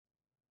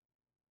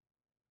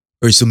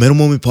Alright, so Metal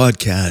Moment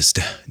Podcast,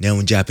 now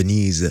in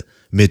Japanese,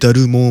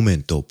 Metaru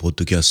Momento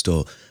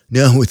Podcast,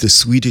 now with a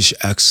Swedish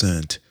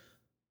accent.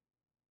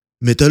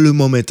 Metaru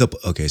Momento,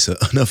 okay, so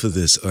enough of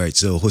this. Alright,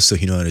 so Hosta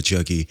Hinata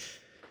Chucky,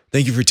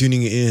 thank you for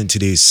tuning in.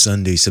 Today's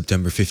Sunday,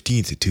 September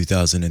 15th,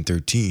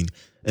 2013.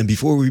 And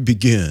before we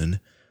begin,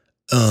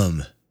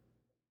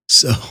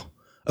 so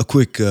a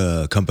quick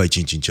Kanpai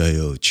Chinchin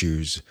Chayo,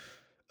 cheers.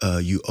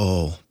 You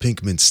all,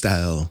 Pinkman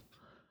style.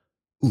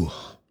 Ooh.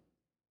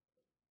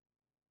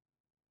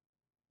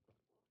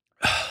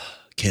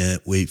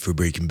 Can't wait for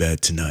Breaking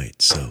Bad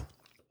tonight, so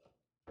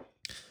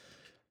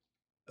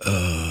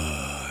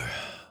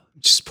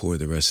just pour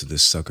the rest of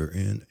this sucker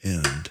in.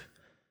 And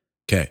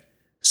okay,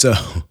 so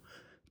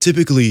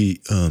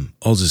typically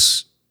I'll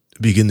just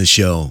begin the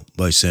show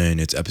by saying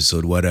it's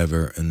episode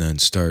whatever and then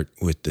start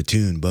with the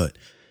tune, but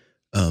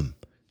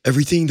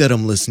everything that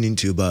I'm listening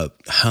to about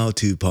how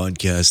to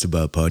podcast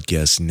about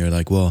podcasting, they're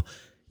like, well,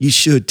 you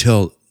should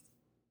tell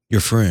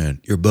your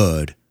friend, your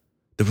bud,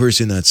 the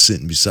person that's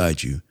sitting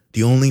beside you,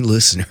 the only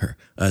listener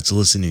that's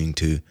listening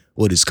to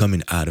what is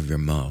coming out of your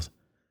mouth,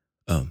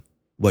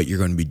 what you're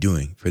going to be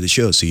doing for the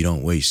show so you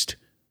don't waste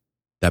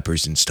that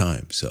person's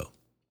time. So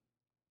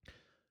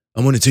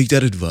I'm going to take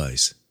that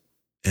advice.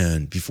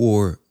 And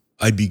before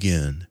I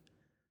begin,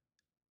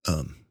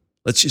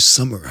 let's just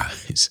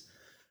summarize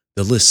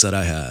the list that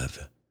I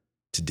have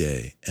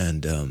today.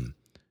 And all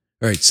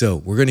right, so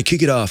we're going to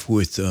kick it off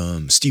with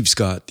Steve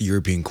Scott, the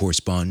European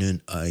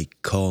correspondent. I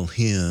call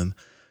him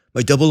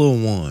my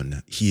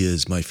 001. He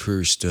is my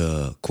first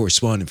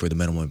correspondent for the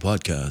Metal One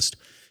Podcast.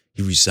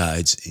 He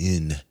resides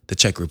in the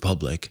Czech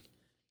Republic.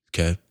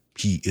 Okay.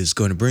 He is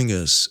going to bring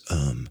us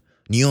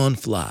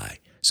NeonFly.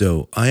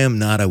 So I am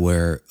not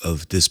aware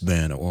of this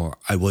band, or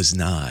I was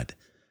not.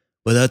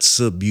 But that's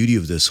the beauty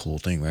of this whole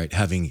thing, right?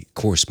 Having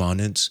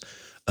correspondents,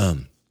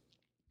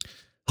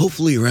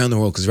 hopefully around the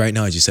world, because right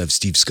now I just have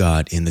Steve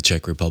Scott in the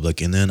Czech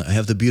Republic. And then I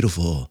have the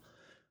beautiful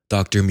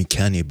Dr.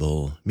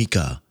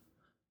 Mika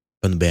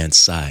from the band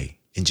Psy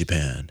in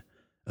Japan.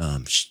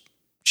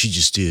 She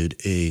just did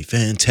a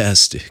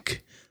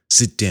fantastic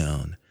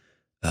sit-down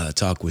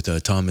talk with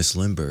Thomas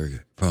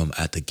Lindbergh from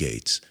At the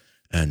Gates.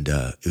 And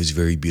it was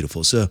very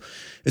beautiful. So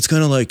it's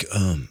kind of like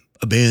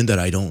a band that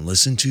I don't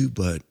listen to,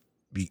 but,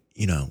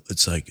 you know,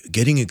 it's like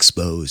getting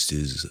exposed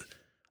is,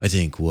 I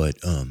think,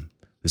 what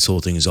this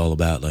whole thing is all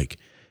about. Like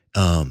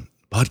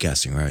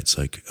podcasting, right? It's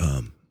like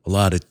a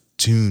lot of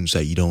tunes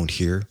that you don't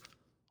hear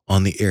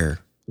on the air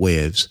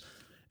waves.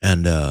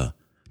 And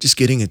just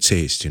getting a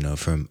taste, you know,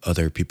 from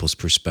other people's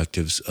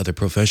perspectives, other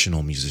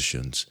professional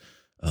musicians.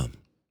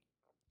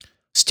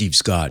 Steve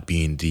Scott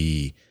being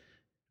the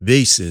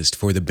bassist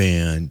for the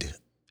band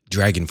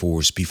Dragon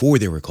Force before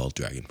they were called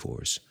Dragon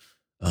Force.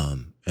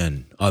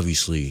 And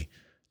obviously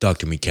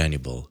Dr.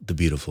 Mechanical, the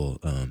beautiful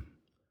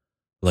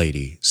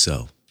lady.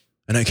 So,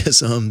 and I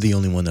guess I'm the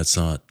only one that's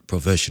not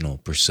professional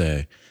per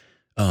se,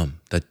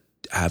 that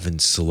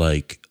happens to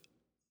like,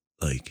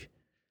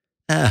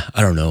 I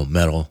don't know,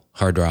 metal,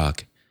 hard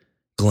rock,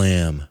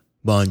 glam,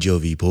 Bon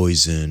Jovi,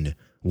 Poison,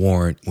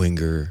 Warrant,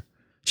 Winger.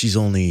 She's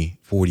only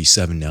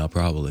 47 now,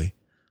 probably.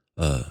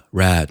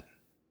 Rat,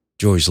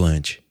 George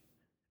Lynch,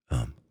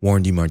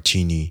 Warren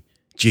DeMartini,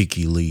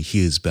 Jakey Lee. He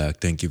is back.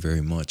 Thank you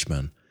very much,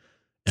 man.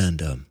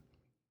 And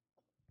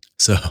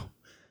so, all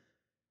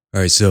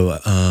right. So,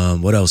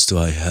 what else do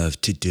I have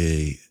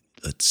today?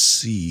 Let's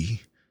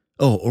see.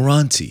 Oh,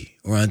 Orianthi.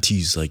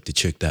 Orianthi's like the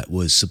chick that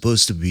was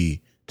supposed to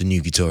be the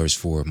new guitarist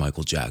for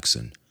Michael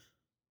Jackson,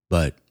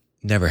 but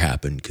never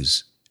happened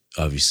because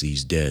obviously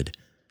he's dead.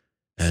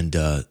 And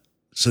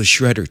so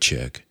Shredder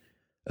Chick,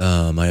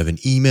 I have an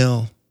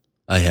email.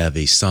 I have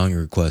a song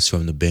request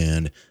from the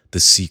band The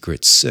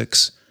Secret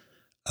Six.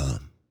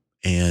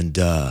 And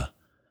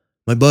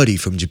my buddy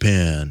from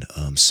Japan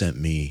sent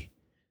me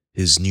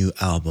his new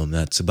album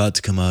that's about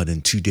to come out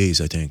in 2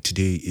 days, I think.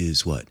 Today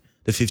is what?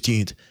 The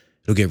 15th.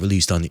 It'll get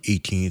released on the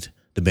 18th.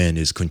 The band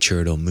is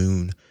Concerto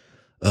Moon.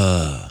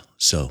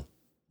 So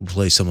we'll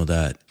play some of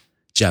that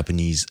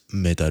Japanese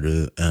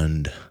metaru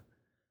and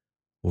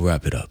we'll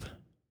wrap it up.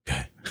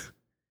 Okay.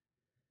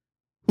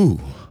 Ooh.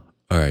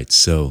 All right.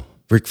 So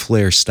Ric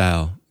Flair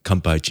style.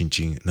 Kanpai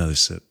Chinchin. Another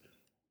sip.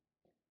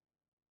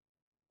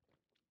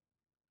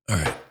 All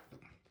right.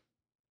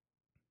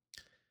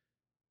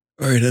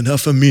 All right.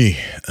 Enough of me.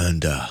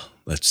 And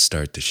let's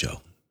start the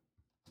show.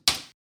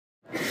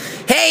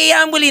 Hey,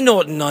 I'm Willie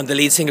Norton. I'm the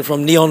lead singer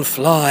from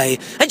NeonFly,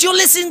 and you're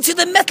listening to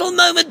the Metal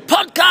Moment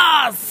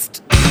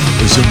Podcast!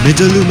 そメ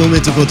タルモメ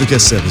ントポッドキャ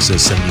ストエピソー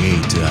ド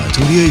78、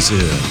とりあえず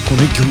こ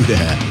の曲で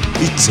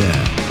いつ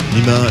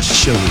見ま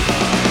しょう。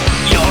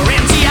 Your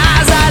empty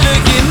eyes are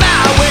looking my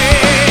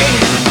way.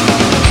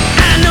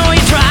 I know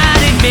you tried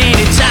it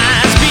many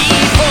times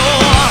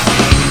before.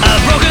 A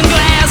broken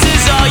glass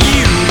is all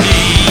you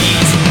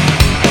need.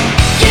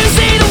 You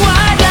see the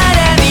white light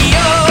and the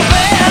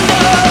open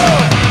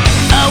door.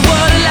 A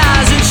world of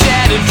lies and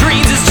shattered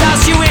dreams has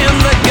tossed you in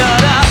the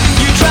gutter.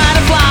 You try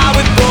to fly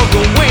with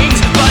broken wings,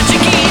 but you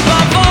keep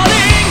on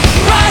falling.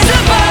 Rise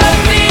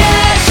above the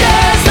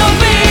ashes, don't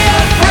be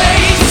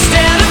afraid to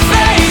stand and face.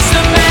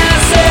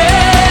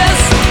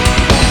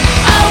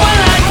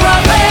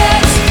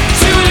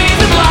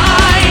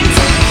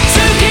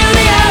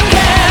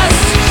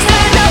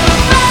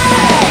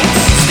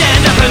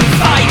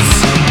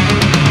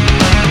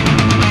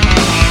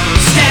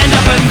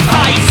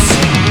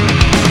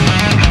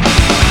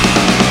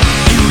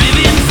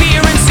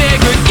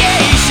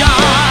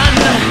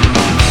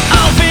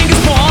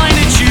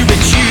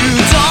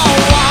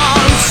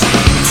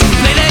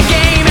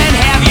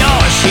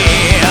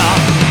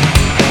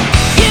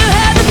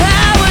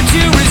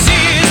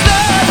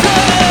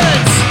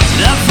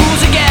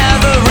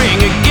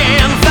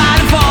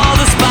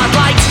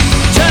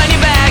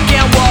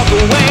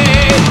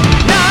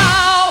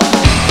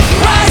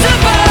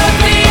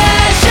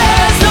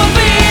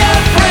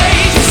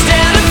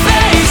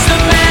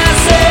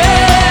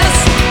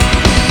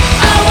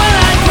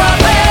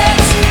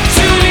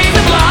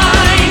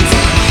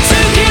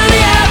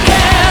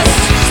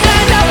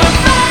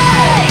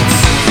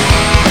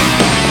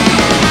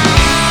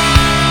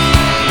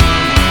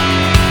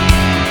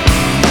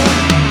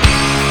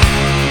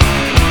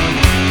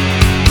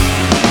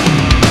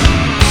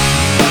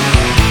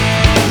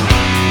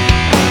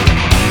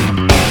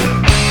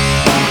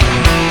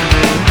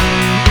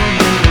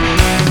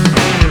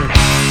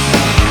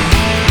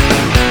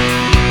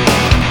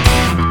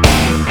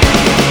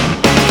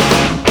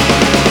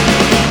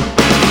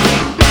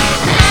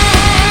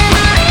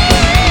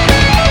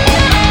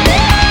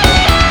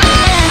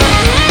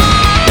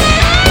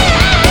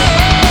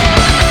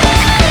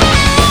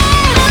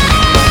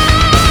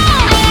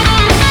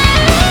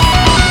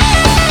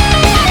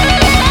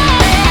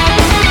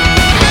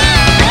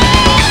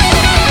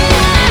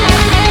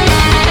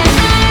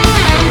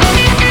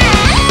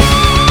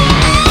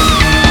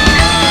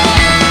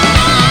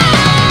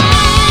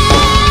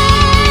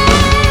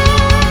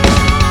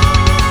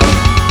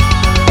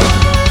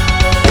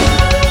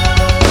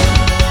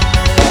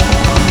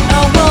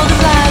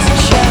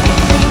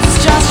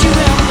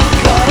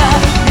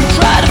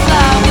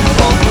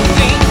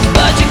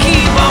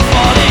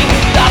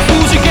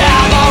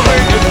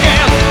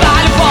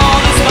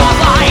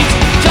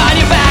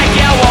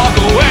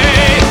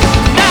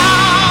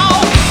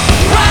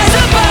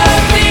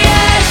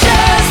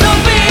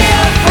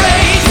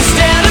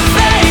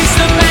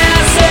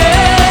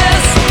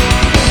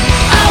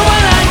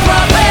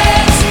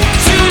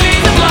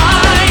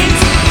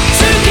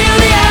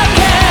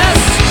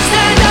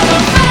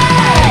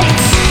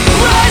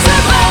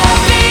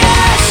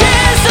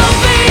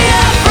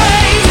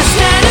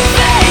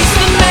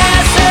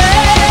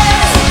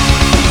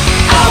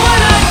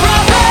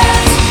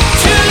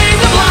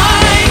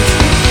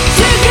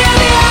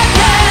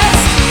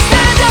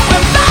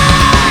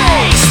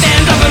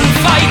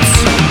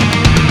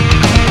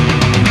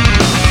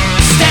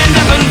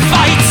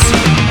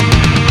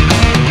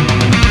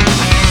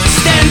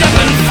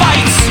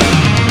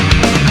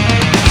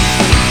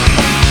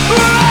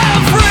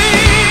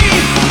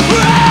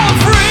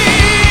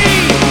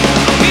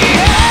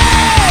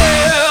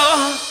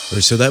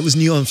 So that was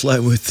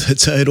NeonFly with the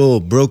title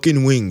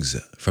Broken Wings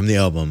from the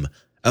album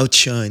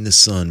Outshine the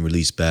Sun,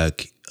 released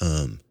back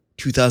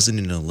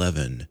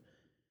 2011.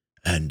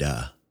 And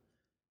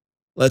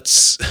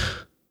let's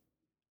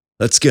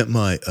get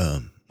my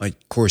my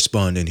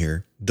correspondent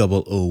here,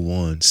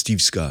 001,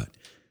 Steve Scott.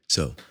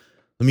 So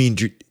let me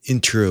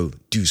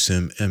introduce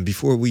him. And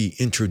before we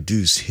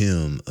introduce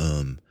him,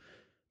 the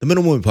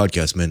Metal Moment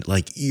podcast meant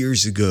like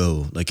years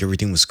ago, like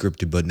everything was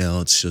scripted, but now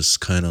it's just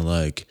kind of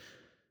like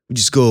we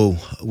just go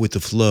with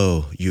the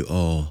flow, you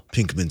all,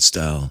 Pinkman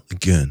style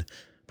again,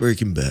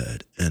 Breaking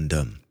Bad, and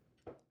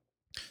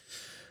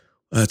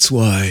that's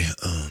why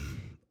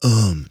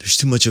there's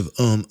too much of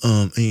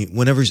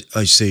whenever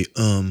I say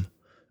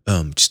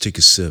just take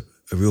a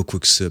real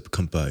quick sip,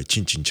 kampai,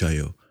 chin chin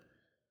chayo,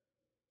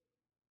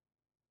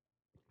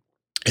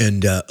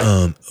 and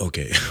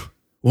okay,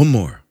 one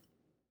more.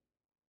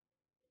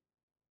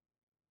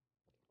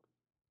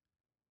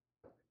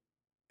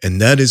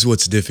 And that is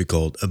what's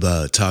difficult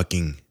about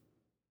talking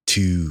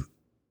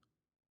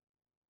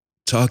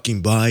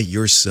by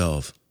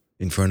yourself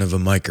in front of a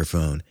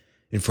microphone,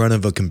 in front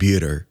of a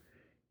computer,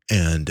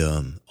 and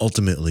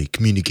ultimately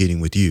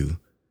communicating with you,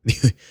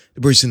 the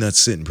person that's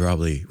sitting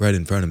probably right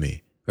in front of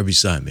me or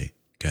beside me.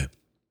 Okay.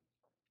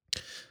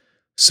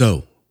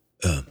 So,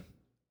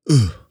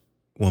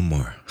 one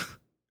more.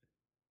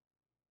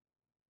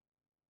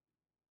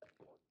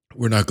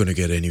 We're not going to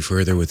get any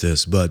further with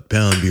this, but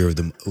pound beer of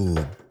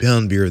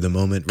the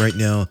moment right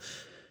now.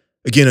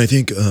 Again, I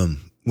think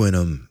when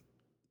I'm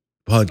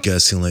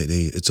podcasting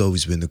lately, it's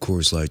always been the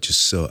Coors Light,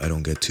 just so I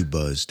don't get too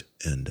buzzed,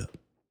 and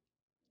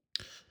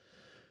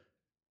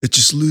it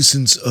just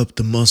loosens up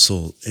the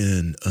muscle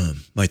in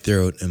my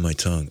throat and my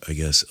tongue, I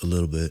guess, a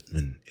little bit,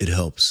 and it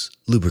helps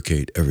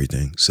lubricate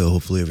everything. So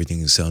hopefully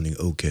everything is sounding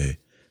okay.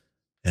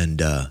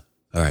 And all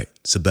right,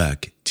 so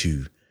back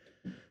to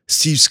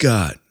Steve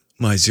Scott,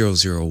 my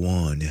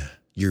 001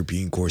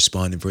 European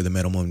correspondent for the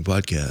Metal Moment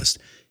podcast.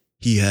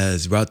 He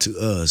has brought to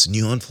us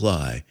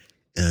NeonFly,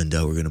 and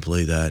we're going to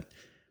play that.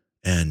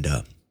 And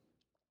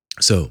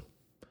so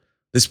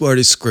this part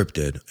is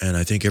scripted, and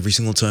I think every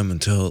single time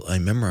until I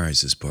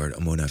memorize this part,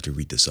 I'm going to have to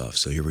read this off.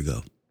 So here we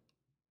go.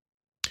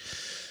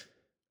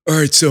 All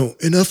right, so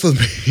enough of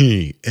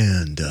me.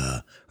 And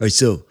all right,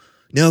 so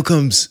now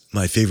comes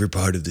my favorite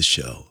part of the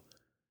show.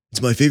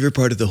 It's my favorite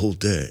part of the whole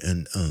day.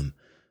 And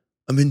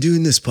I've been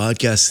doing this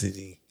podcast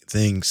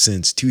thing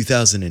since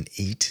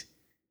 2008,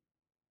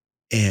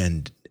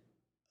 and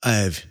I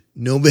have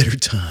no better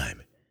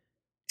time,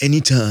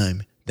 any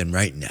time, than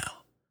right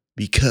now,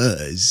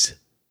 because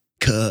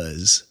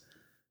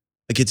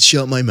I get to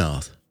shut my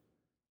mouth,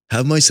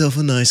 have myself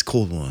a nice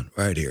cold one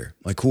right here,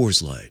 my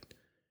Coors Light,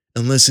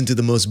 and listen to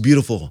the most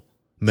beautiful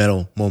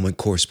Metal Moment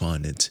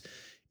correspondent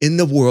in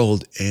the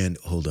world. And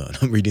hold on,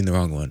 I'm reading the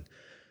wrong one.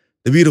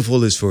 The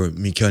beautiful is for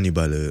Mikani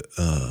Balu,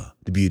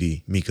 the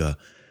beauty, Mika.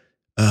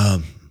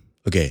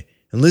 Okay,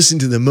 and listen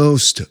to the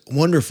most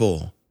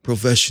wonderful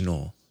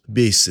professional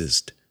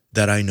bassist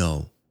that I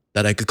know,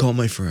 that I could call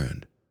my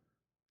friend,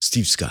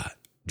 Steve Scott,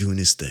 doing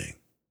his thing.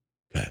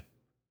 Okay,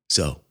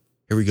 so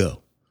here we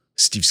go.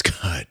 Steve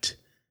Scott.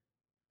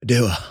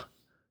 Dewa,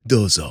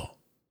 dozo,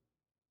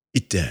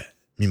 ite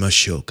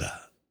mimashou ka.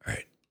 All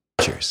right,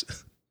 cheers.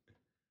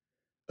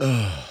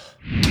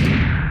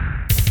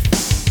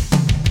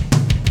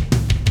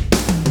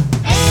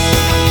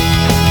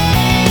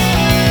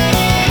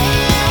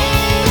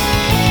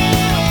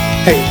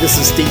 Hey, this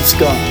is Steve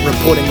Scott,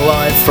 reporting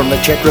live from the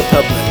Czech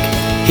Republic,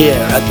 here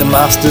at the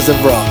Masters of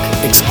Rock,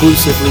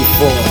 exclusively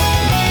for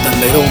the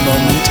Metal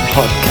Moment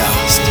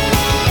podcast.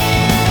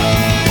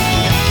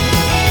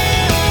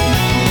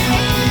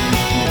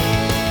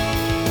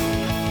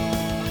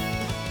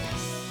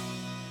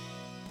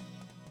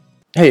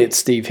 Hey, it's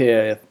Steve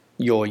here,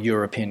 your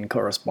European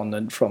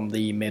correspondent from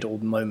the Metal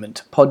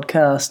Moment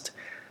podcast,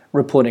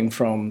 reporting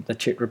from the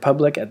Czech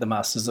Republic at the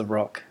Masters of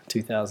Rock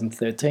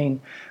 2013.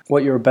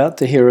 What you're about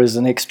to hear is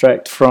an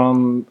extract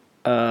from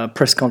a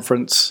press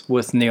conference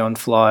with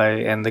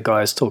NeonFly, and the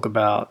guys talk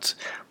about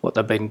what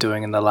they've been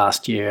doing in the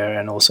last year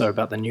and also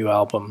about the new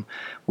album,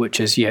 which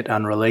is yet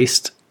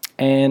unreleased,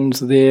 and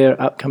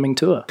their upcoming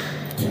tour.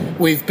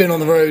 We've been on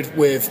the road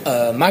with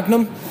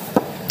Magnum.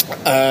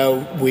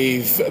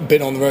 We've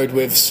been on the road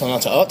with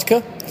Sonata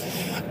Arctica.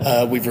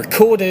 We've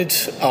recorded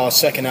our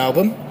second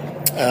album.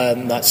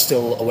 That's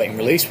still awaiting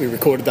release. We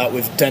recorded that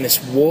with Dennis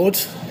Ward,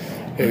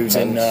 who's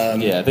in...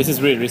 yeah, this is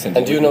really recent.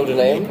 And do you know the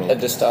name at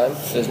this time,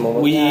 this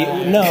moment?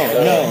 No.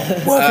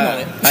 Working on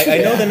it. I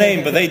know the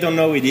name, but they don't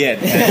know it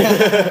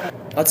yet.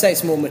 I'd say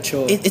it's more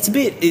mature. It's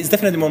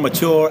definitely more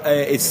mature.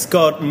 It's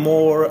got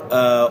more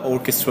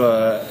orchestral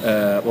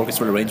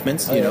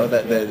arrangements, you know.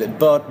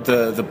 But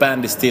the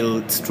band is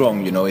still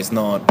strong, you know. It's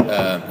not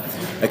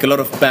like a lot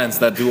of bands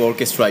that do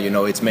orchestra, you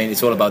know. It's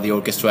all about the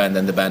orchestra, and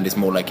then the band is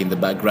more like in the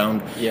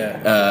background.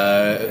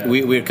 Yeah.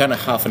 We're kind of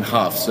half and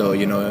half, so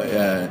you know.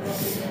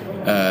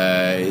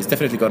 It's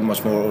definitely got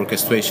much more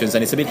orchestrations,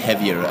 and it's a bit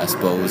heavier, I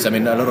suppose. I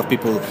mean, a lot of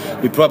people,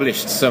 we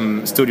published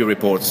some studio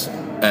reports,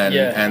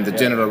 and the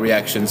general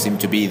reaction seemed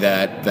to be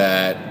that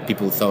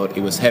people thought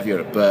it was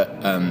heavier, but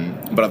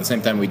at the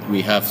same time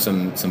we have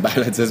some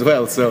ballads as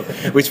well, so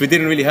which we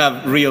didn't really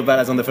have real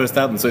ballads on the first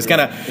album. So it's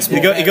kind of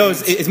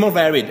it's more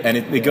varied, and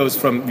it goes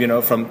from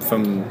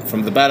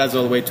from the ballads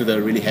all the way to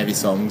the really heavy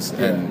songs,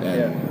 and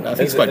I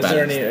think it's quite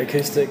balanced. Is there any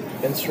acoustic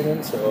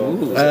instruments? Or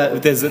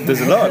there's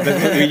a lot.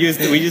 We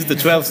used the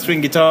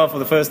 12-string guitar for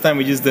the first time.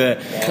 We used the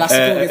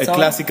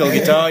classical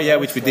guitar,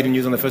 which we didn't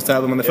use on the first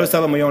album. On the first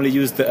album, we only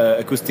used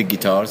acoustic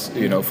guitars,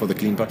 for the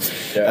clean part.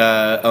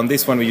 On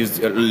this one, we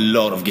used a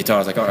lot of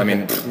guitars.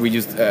 We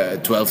used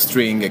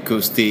 12-string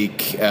acoustic,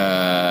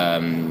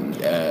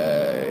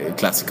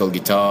 classical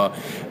guitar.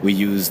 We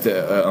used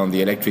on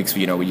the electrics.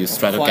 We used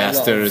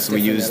Stratocasters.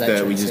 We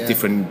used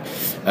different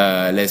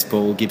Les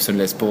Paul, Gibson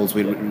Les Pauls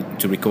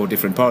to record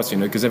different parts.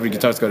 Because every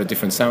guitar's got a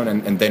different sound,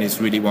 and Dennis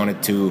really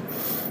wanted to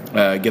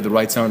get the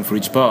right sound for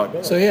each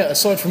part. So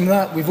aside from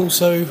that, we've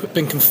also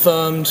been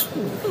confirmed.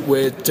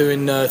 We're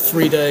doing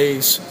 3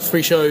 days,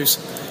 3 shows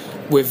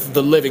with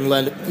the living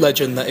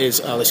legend that is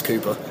Alice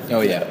Cooper.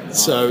 Oh yeah.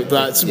 So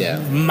that's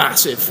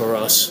massive for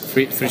us.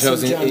 Three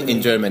shows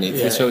in Germany.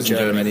 3 shows in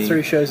Germany.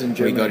 3 shows in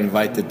Germany. We got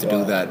invited to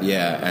do that.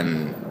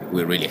 And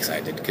we're really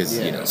excited because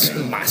it's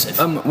massive.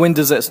 When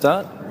does that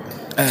start?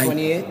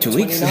 28, 2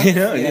 weeks,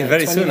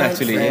 very soon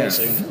actually.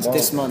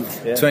 This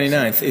month.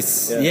 29th.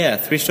 It's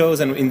 3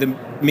 shows, and in the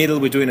middle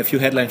we're doing a few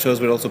headline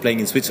shows. We're also playing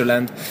in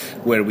Switzerland,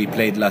 where we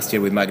played last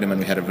year with Magnum, and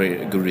we had a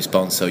very good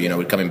response. So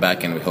we're coming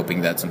back, and we're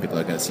hoping that some people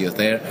are going to see us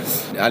there.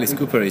 Alice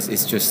Cooper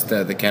is just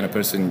the kind of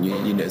person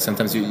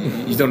sometimes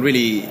you don't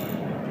really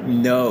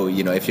know,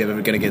 if you're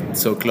ever going to get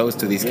so close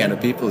to these kind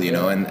of people,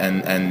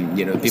 and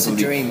people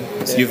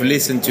you've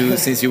listened to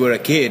since you were a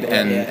kid,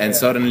 and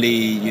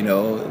suddenly,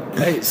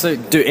 Hey, so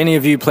do any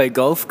of you play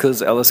golf?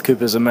 Because Alice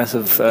Cooper's a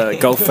massive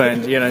golf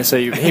fan, so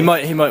he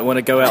might want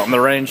to go out on the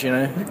range,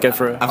 go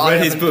for a... I've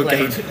read his book. I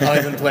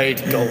haven't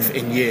played golf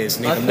in years,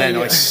 and even then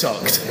I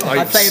sucked.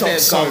 I play a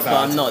bit of golf, bad.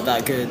 but I'm not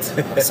that good.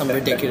 Some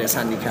ridiculous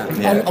handicap.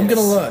 I'm going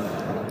to learn.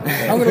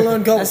 I'm going to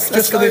learn golf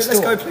Let's this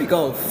go play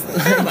golf.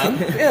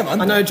 Yeah, man.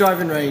 I know a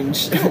driving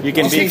range. You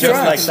can be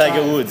just like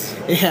Tiger Woods.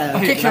 Yeah. I'll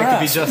kick your To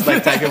be ass. just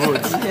like Tiger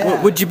Woods.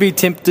 Would you be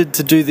tempted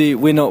to do the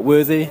 "We're Not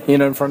Worthy,"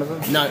 in front of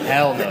him? No.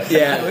 Hell no.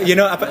 Yeah,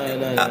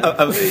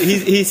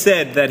 he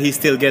said that he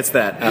still gets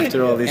that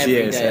after all these Every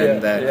years,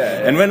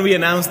 day. and when we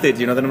announced it,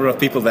 the number of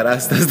people that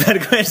asked us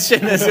that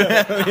question as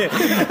well.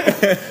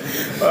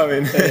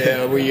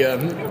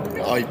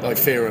 I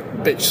fear a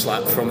bitch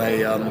slap from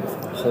a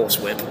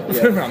horsewhip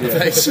around the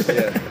face.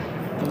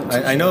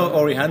 I know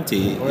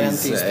Orianthi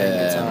Orianthi's is playing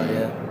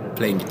guitar,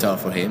 playing guitar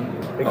for him.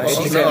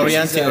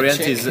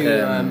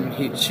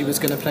 She was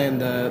going to play in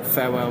the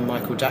Farewell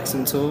Michael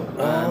Jackson tour,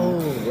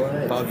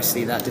 but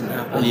obviously that didn't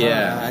happen.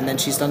 And then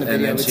she's done a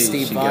video with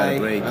Steve she Vai. got a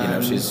break.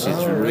 She's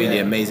really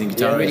amazing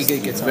guitarist. really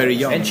good guitarist. Very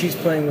young. and she's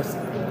playing with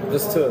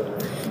this tour.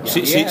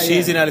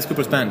 She's in Alice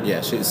Cooper's band.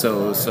 Yeah.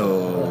 So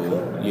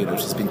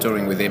she's been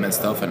touring with him and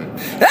stuff. And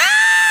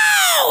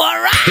Oh,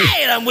 all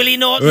right. I'm Willie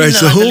Norton. All right,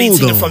 so I'm the lead hold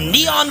singer on. from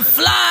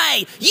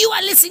NeonFly. You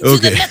are listening to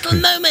the Okay. Metal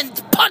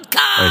Moment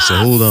podcast. All right, so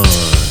hold on.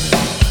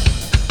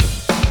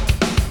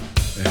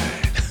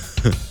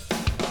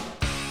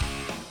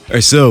 All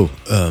right, so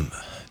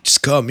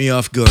just caught me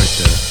off guard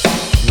there.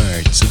 All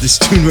right, so this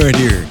tune right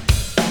here,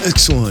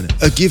 next one,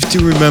 A Gift to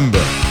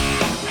Remember.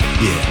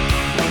 Yeah,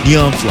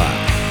 NeonFly.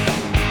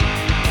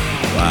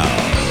 Wow.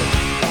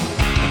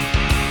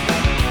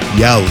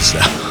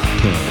 Yowza.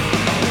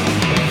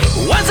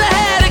 Once I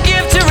had a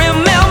gift to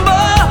remember,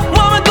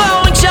 woman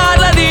glowing shine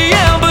like the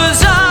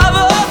embers of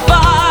a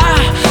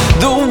fire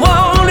that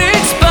won't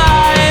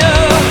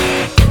expire.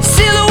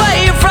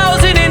 Silhouette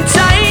frozen in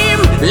time,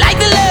 like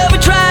the love we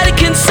tried to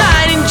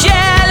consign in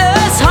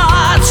jealous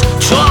hearts,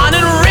 torn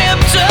and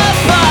ripped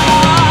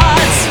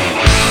apart.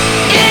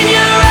 In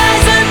your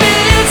eyes a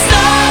million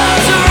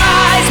stars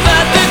arise,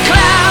 but the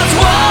clouds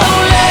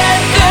won't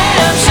let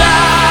them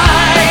shine.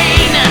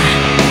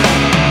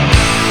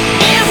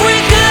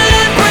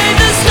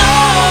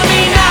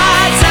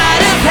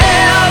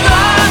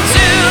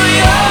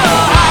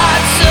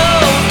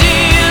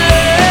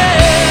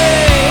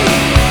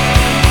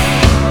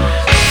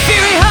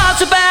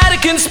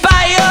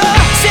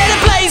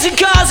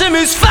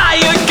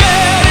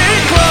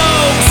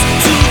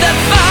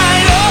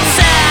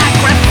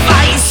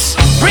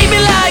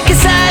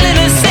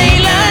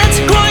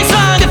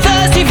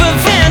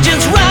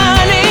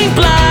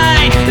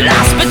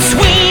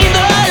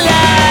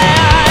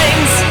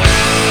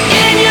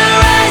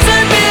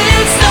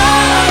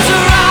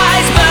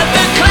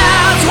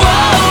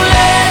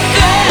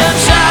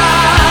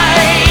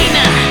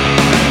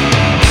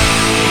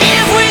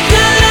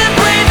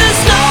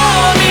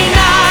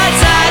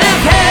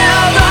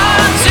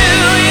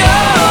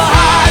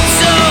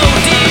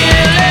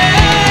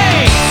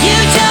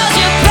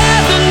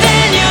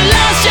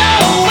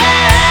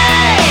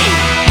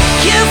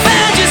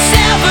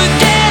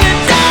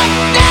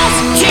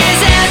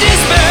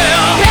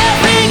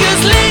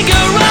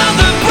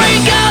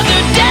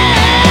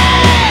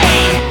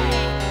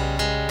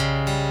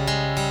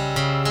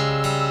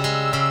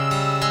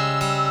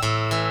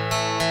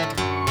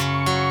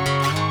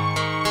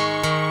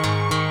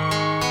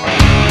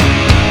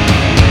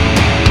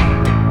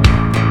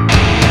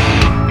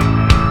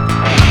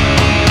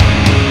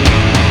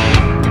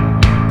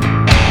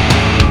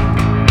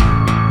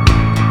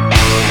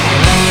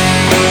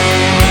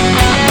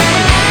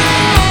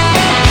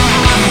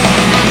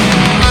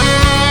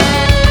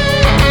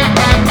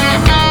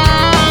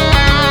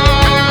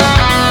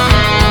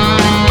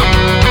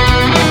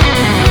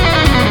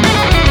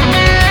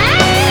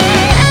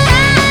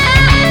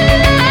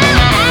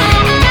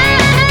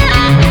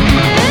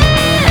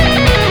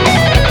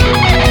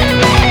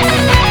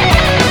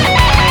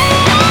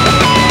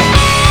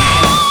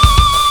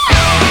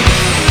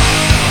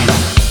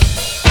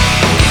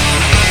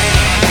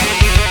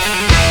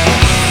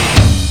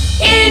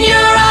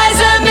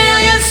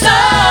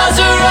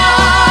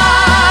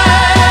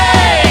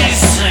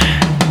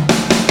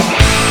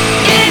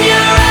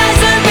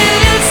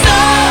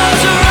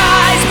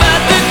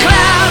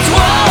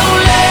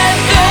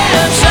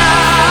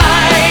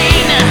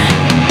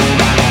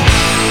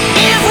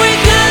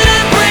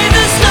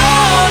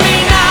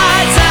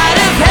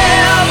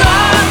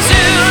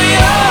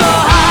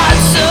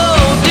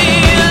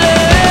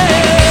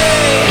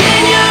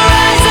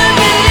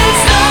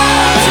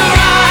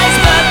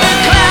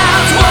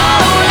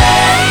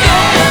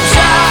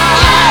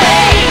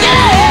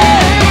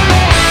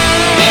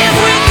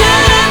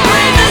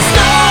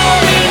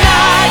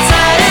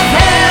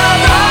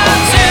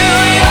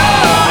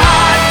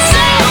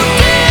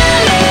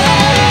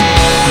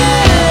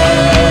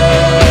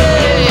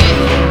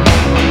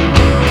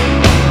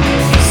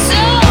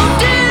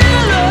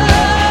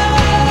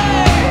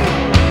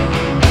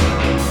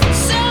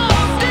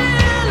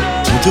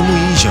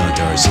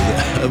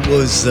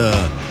 was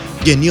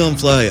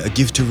NeonFly, A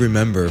Gift to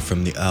Remember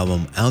from the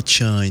album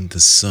Outshine the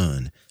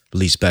Sun,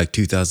 released back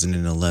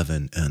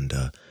 2011.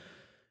 And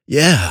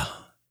yeah,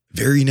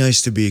 very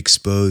nice to be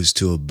exposed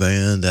to a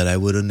band that I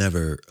would have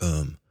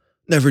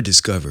never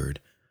discovered.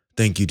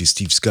 Thank you to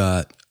Steve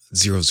Scott,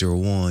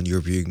 001,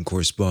 European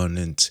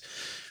correspondent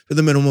for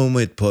the Metal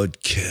Moment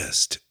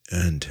podcast.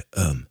 And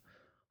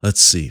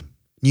let's see.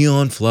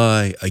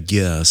 NeonFly, I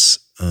guess.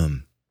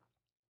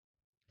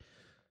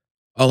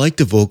 I like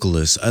the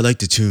vocalist. I like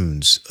the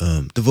tunes.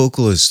 The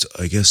vocalist,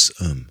 I guess,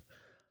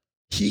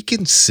 he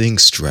can sing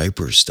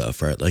Striper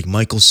stuff, right? Like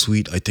Michael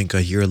Sweet. I think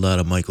I hear a lot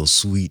of Michael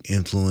Sweet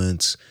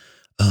influence.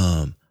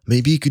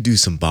 Maybe he could do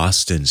some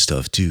Boston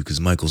stuff too, because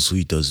Michael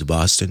Sweet does the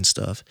Boston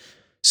stuff.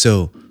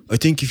 So I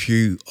think if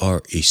you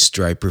are a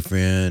Striper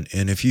fan,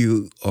 and if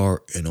you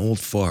are an old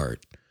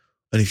fart,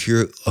 and if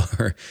you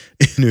are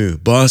in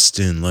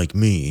Boston like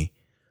me,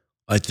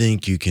 I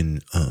think you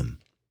can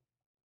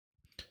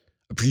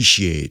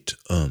appreciate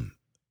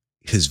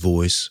his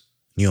voice,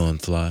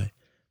 NeonFly.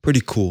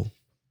 Pretty cool.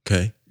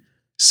 Okay.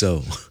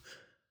 So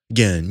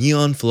again,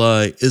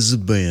 NeonFly is a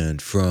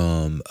band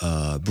from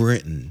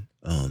Britain,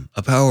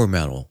 a power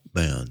metal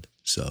band.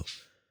 So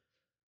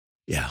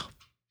yeah.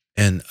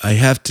 And I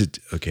have to,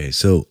 okay,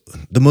 so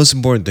the most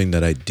important thing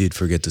that I did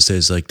forget to say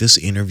is like this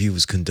interview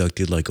was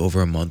conducted like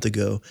over a month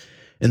ago.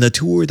 And the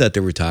tour that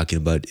they were talking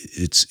about,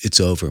 it's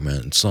over,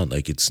 man. It's not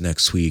like it's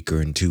next week or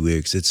in 2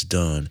 weeks. It's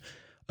done.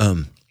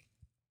 And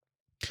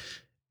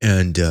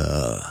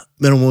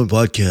Metal Moment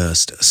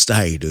Podcast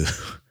stayed.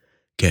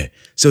 Okay,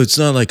 so it's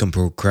not like I'm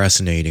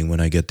procrastinating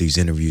when I get these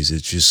interviews.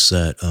 It's just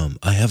that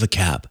I have a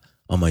cap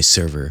on my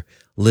server,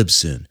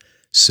 Libsyn.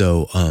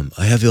 So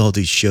I have all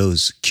these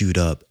shows queued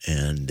up,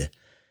 and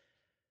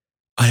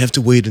I have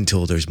to wait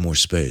until there's more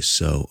space.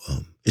 So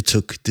it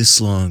took this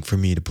long for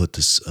me to put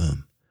this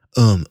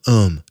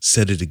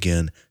said it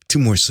again. 2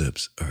 more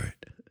sips. All right.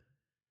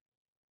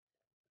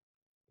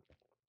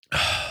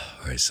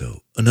 All right,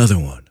 so another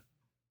one.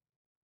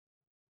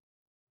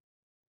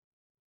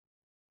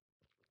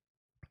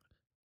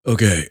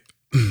 Okay.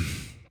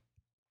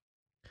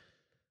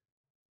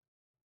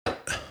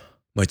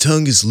 My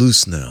tongue is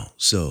loose now.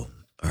 So,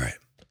 all right.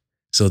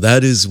 So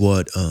that is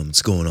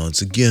what's going on.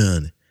 So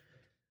again,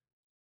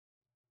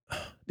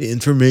 the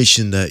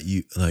information that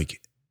you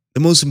like,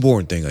 the most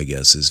important thing, I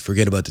guess, is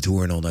forget about the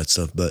tour and all that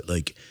stuff. But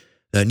like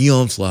that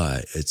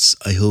NeonFly,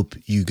 I hope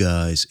you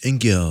guys and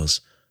gals,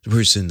 the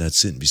person that's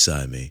sitting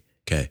beside me,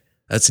 okay,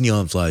 that's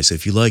NeonFly. So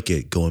if you like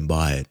it, go and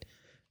buy it.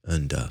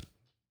 And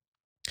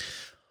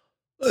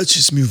let's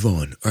just move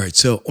on. All right,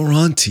 so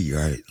Orianthi,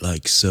 right?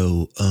 Like,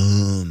 so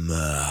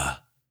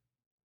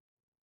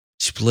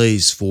she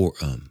plays for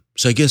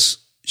so I guess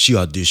she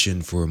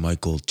auditioned for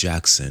Michael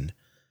Jackson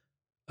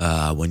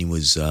when he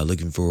was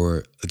looking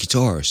for a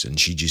guitarist, and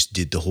she just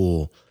did the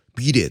whole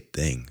beat it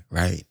thing,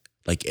 right?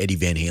 Like Eddie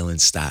Van Halen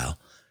style.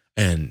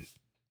 And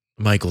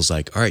Michael's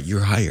like, all right,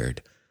 you're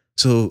hired.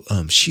 So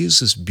she is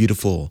this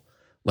beautiful,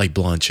 like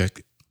blonde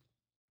chick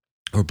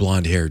or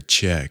blonde haired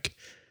chick.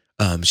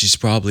 She's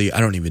probably, I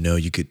don't even know,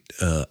 you could,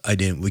 I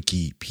didn't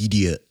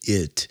Wikipedia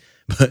it,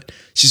 but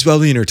she's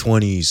probably in her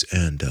 20s.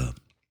 And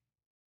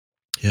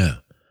yeah,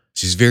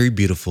 she's very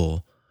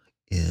beautiful.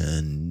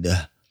 And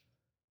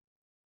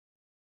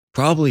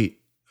probably,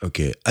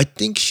 okay, I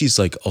think she's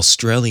like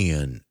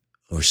Australian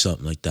or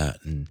something like that.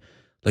 And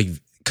like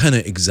kind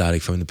of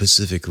exotic from the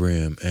Pacific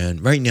Rim.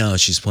 And right now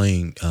she's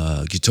playing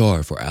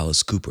guitar for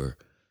Alice Cooper.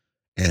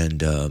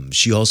 And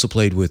she also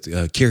played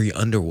with Carrie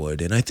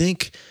Underwood. And I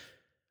think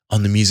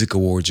on the Music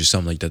Awards or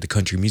something like that, the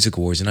Country Music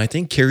Awards. And I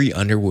think Carrie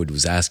Underwood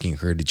was asking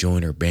her to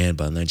join her band,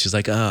 but then she's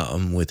like,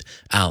 I'm with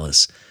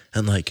Alice.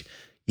 And like,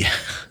 yeah,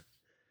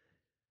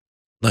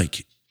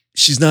 like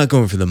she's not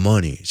going for the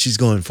money. She's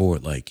going for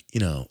like,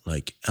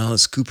 like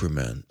Alice Cooper,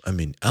 man. I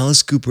mean,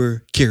 Alice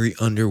Cooper, Carrie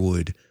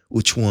Underwood,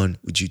 which one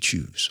would you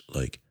choose?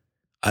 Like,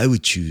 I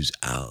would choose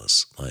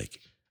Alice, like,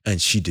 and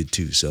she did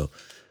too. So,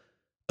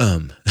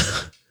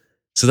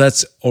 so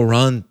that's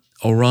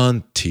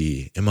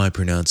Orianthi. Am I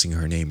pronouncing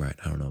her name right?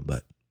 I don't know,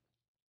 but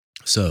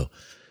so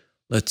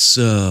let's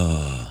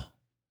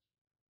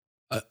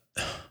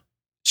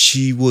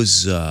she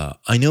was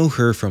I know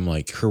her from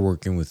like her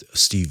working with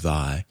Steve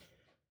Vai.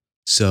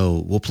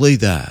 So we'll play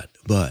that.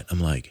 But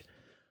I'm like,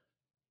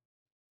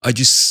 I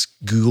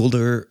just Googled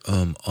her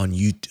on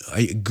YouTube.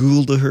 I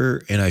Googled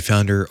her and I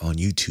found her on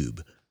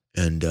YouTube.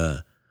 And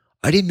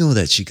I didn't know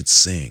that she could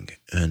sing.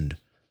 And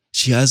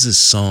she has this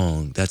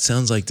song that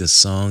sounds like this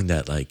song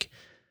that like,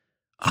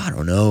 I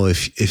don't know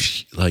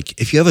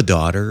if you have a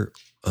daughter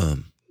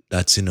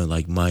that's into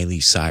like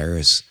Miley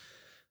Cyrus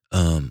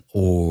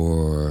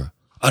or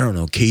I don't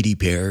know, Katy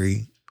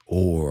Perry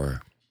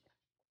or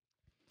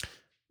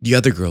the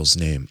other girl's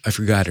name. I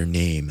forgot her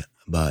name,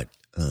 but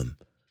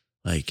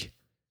like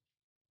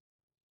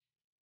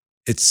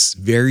it's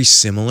very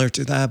similar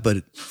to that,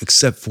 but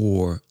except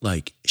for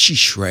like she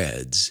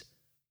shreds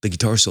the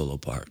guitar solo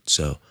part.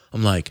 So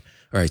I'm like,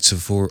 all right, so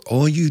for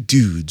all you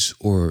dudes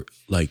or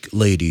like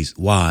ladies,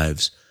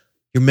 wives,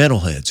 you're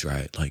metalheads,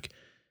 right? Like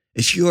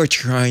if you are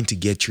trying to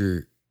get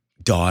your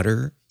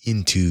daughter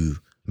into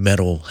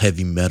metal,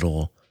 heavy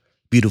metal,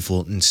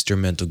 beautiful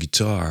instrumental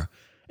guitar,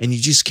 and you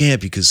just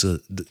can't because the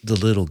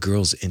little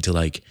girl's into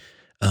like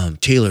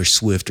Taylor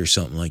Swift or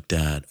something like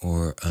that,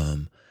 or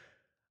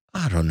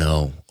I don't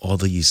know, all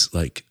these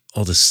like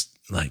all this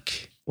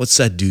like what's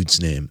that dude's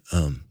name?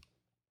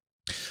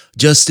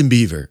 Justin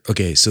Bieber.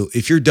 Okay, so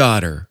if your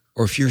daughter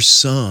or if your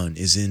son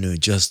is into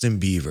Justin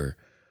Bieber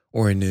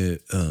or into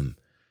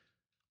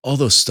all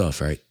those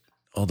stuff, right?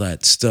 All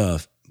that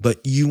stuff, but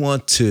you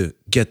want to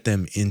get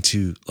them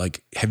into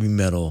like heavy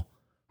metal,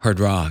 hard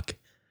rock,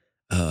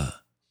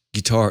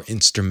 guitar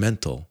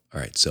instrumental. All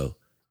right, so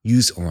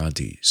use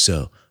Orianthi.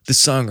 So this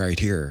song right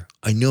here,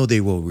 I know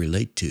they will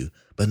relate to,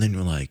 but then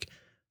you're like,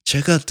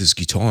 check out this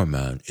guitar,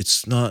 man.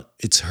 It's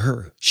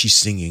her. She's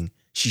singing,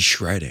 she's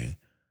shredding.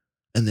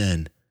 And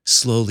then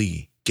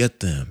slowly get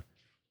them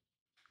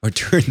or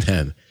turn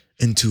them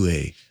into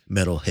a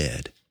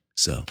metalhead.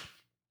 So,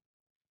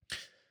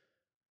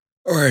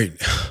 all right,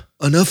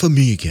 enough of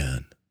me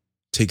again.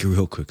 Take a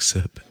real quick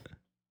sip.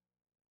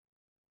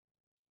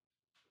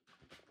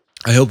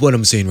 I hope what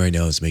I'm saying right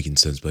now is making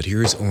sense, but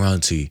here's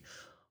Orianthi.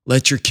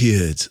 Let your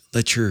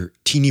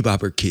teeny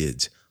bopper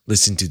kids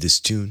listen to this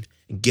tune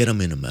and get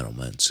them into metal,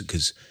 man.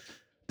 Because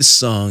this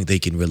song they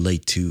can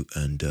relate to,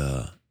 and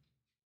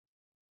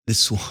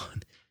this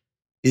one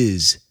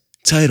is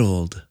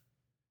titled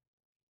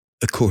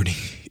According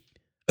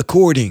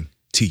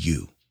to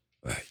You.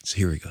 All right, so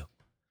here we go.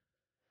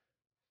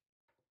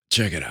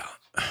 Check it out.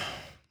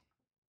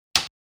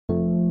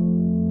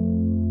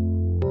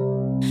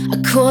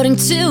 According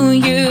to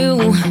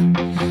you,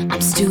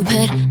 I'm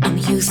stupid, I'm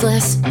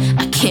useless,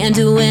 I can't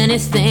do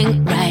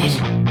anything right.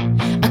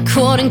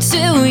 According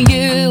to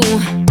you,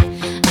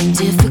 I'm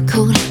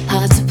difficult,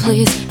 hard to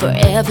please,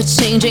 forever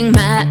changing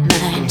my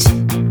mind.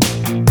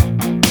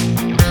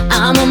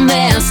 I'm a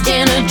mess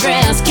in a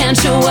dress, can't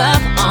show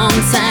up on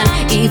time,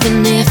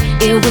 even if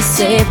it would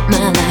save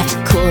my life.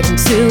 According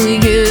to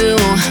you,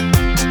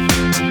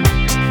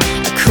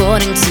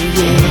 according to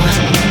you.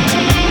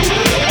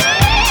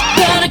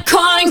 But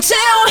according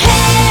to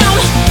him,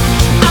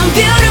 I'm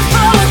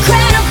beautiful,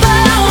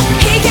 incredible,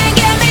 he can't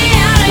get me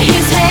out of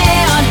his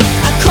head.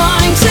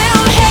 According to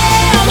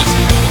him,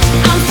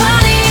 I'm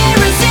funny,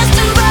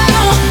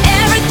 irresistible,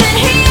 everything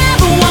he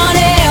ever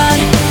wanted.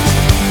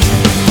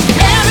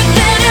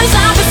 Everything is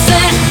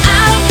opposite,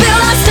 I don't feel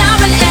like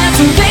stopping it.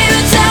 So baby,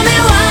 tell me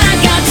what I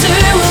got to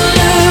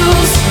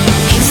lose.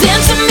 He's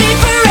into me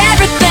for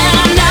everything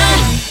I'm not.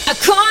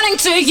 According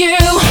to you.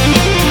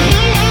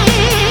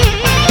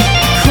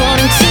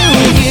 According to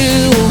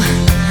you,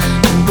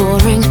 I'm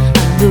boring,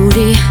 I'm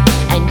moody,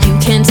 and you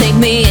can't take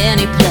me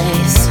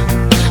anyplace.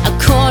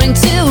 According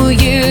to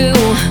you,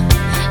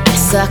 I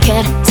suck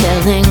at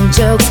telling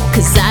jokes,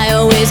 'cause I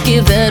always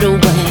give it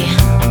away.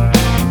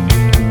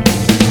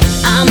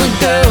 I'm a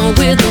girl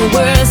with the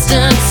worst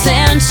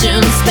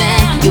attention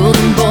span. You're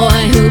the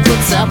boy who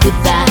puts up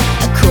with that.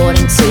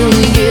 According to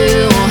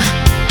you.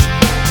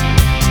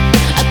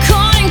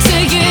 According to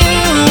you.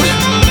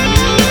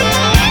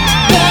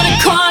 But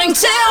according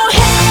to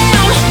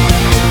him,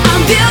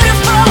 I'm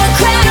beautiful,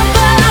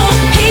 incredible,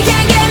 he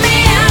can't get me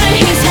out of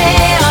his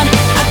head.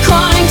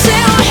 According to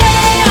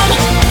him,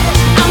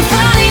 I'm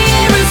funny,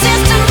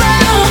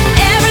 irresistible,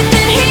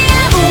 everything he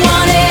ever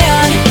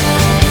wanted.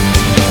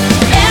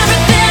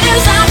 Everything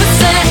is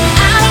opposite,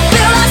 I don't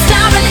feel like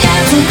stopping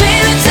it. So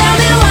baby, tell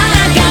me what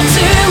I got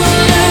to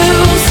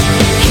lose.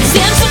 He's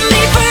into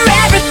me for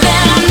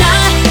everything I'm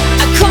not.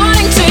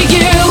 According to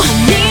you, I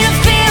need to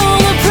feel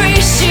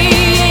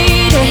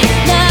appreciated,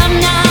 that I'm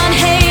not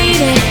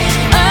hated.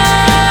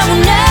 Oh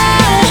no,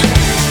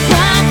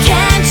 why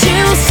can't you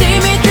see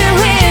me through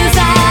his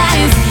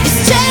eyes? It's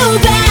too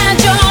bad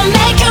you're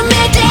making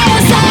me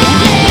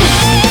decide.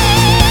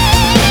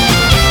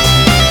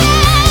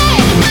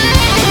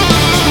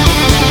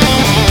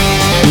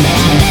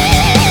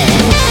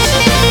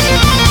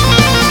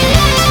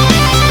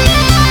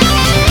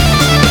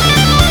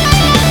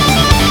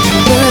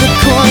 But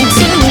according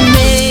to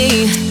me,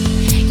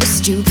 you're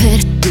stupid,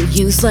 you're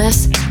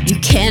useless, you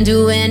can't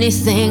do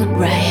anything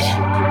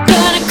right.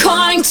 But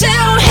according to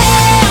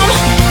him,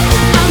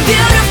 I'm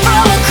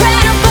beautiful,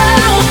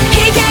 incredible,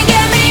 he can't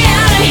get me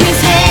out of his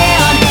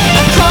head.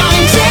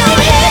 According to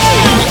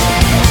him,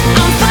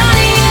 I'm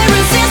funny,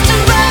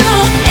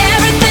 irresistible,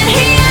 everything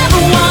he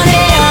ever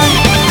wanted.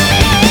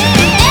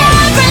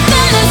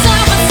 Everything is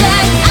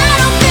opposite, I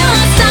don't feel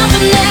like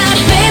stopping it.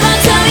 Baby,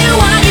 tell me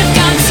what you've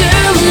got to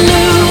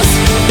lose.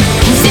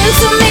 He's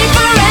into me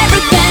for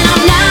everything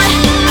I'm not.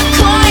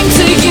 According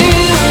to you.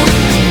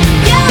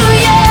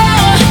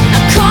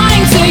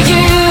 According to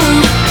you.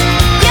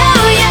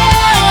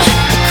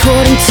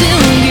 According to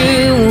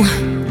you.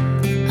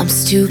 I'm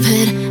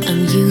stupid,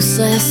 I'm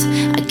useless,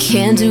 I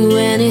can't do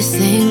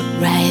anything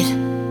right.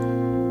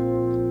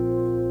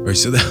 All right,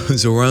 so that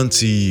was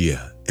Orianthi.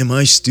 Am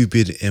I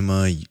stupid? Am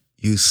I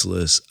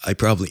useless? I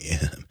probably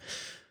am.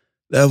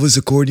 That was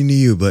according to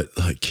you, but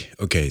like,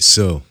 okay,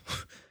 so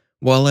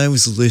while I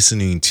was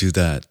listening to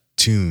that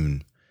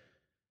tune,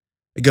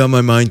 I got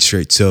my mind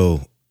straight.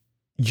 So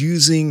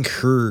using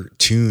her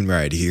tune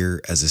right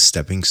here as a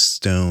stepping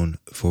stone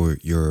for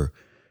your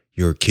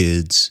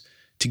kids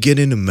to get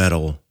into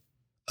metal,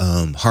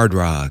 hard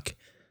rock,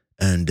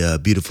 and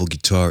beautiful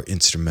guitar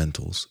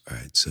instrumentals. All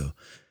right, so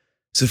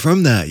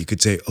from that you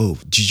could say, "Oh,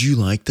 did you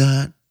like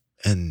that?"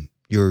 And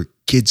your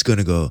kid's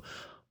gonna go,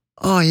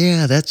 "Oh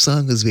yeah, that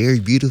song was very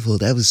beautiful.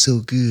 That was so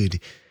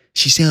good.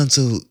 She sounds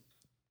so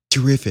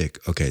terrific."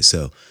 Okay,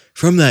 so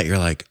from that you're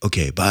like,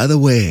 "Okay, by the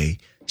way,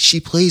 she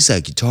plays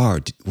that guitar.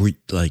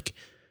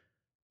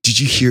 Did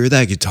you hear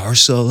that guitar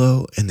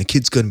solo?" And the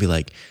kid's gonna be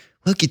like,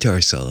 "What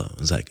guitar solo?"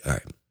 It's like, all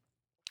right.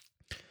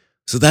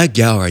 So that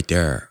gal right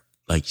there,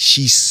 like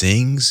she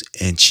sings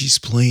and she's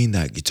playing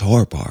that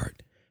guitar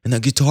part. And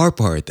that guitar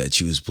part that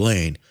she was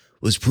playing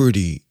was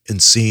pretty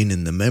insane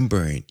in the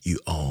membrane, you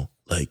all,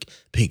 like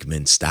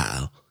Pinkman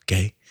style,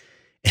 okay?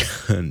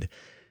 And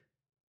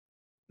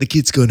the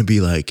kid's going to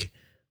be like,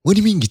 "What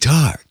do you mean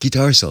guitar?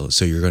 Guitar solo."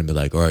 So you're going to be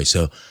like, "All right,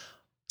 so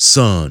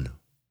son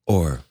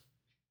or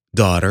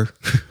daughter,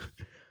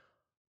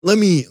 let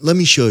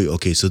me show you.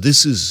 Okay, so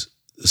this is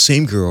the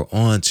same girl,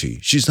 Auntie.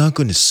 She's not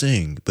going to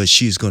sing, but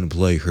she's going to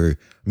play her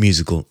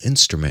musical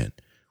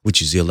instrument,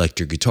 which is the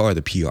electric guitar,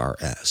 the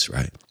PRS,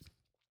 right?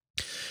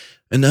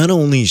 And not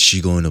only is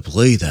she going to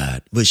play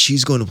that, but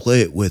she's going to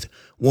play it with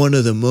one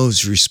of the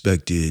most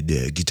respected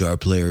guitar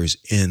players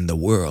in the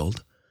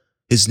world.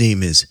 His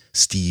name is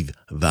Steve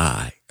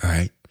Vai, all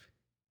right?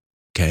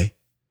 Okay?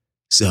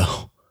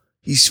 So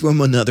he's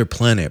from another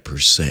planet, per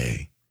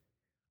se.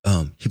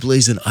 He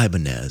plays in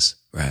Ibanez,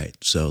 right?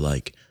 So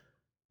like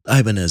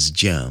Ibanez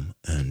gem.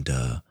 And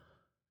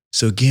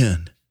so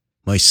again,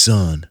 my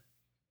son,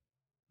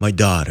 my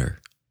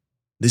daughter,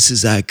 this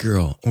is that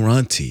girl,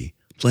 Orianthi,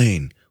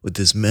 playing with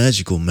this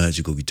magical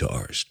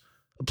guitarist.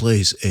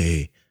 Plays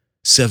a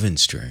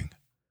 7-string.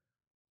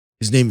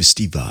 His name is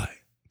Steve Vai,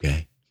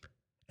 okay?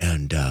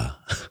 And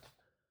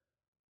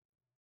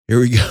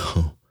here we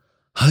go.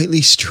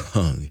 Highly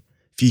Strung,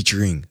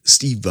 featuring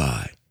Steve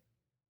Vai.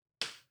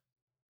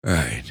 All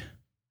right,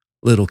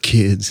 little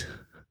kids,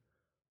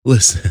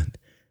 listen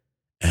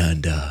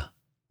and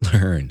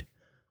learn.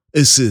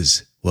 This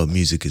is what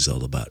music is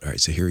all about. All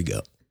right, so here we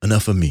go.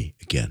 Enough of me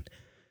again.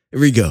 Here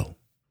we go.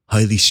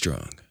 Highly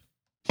Strung.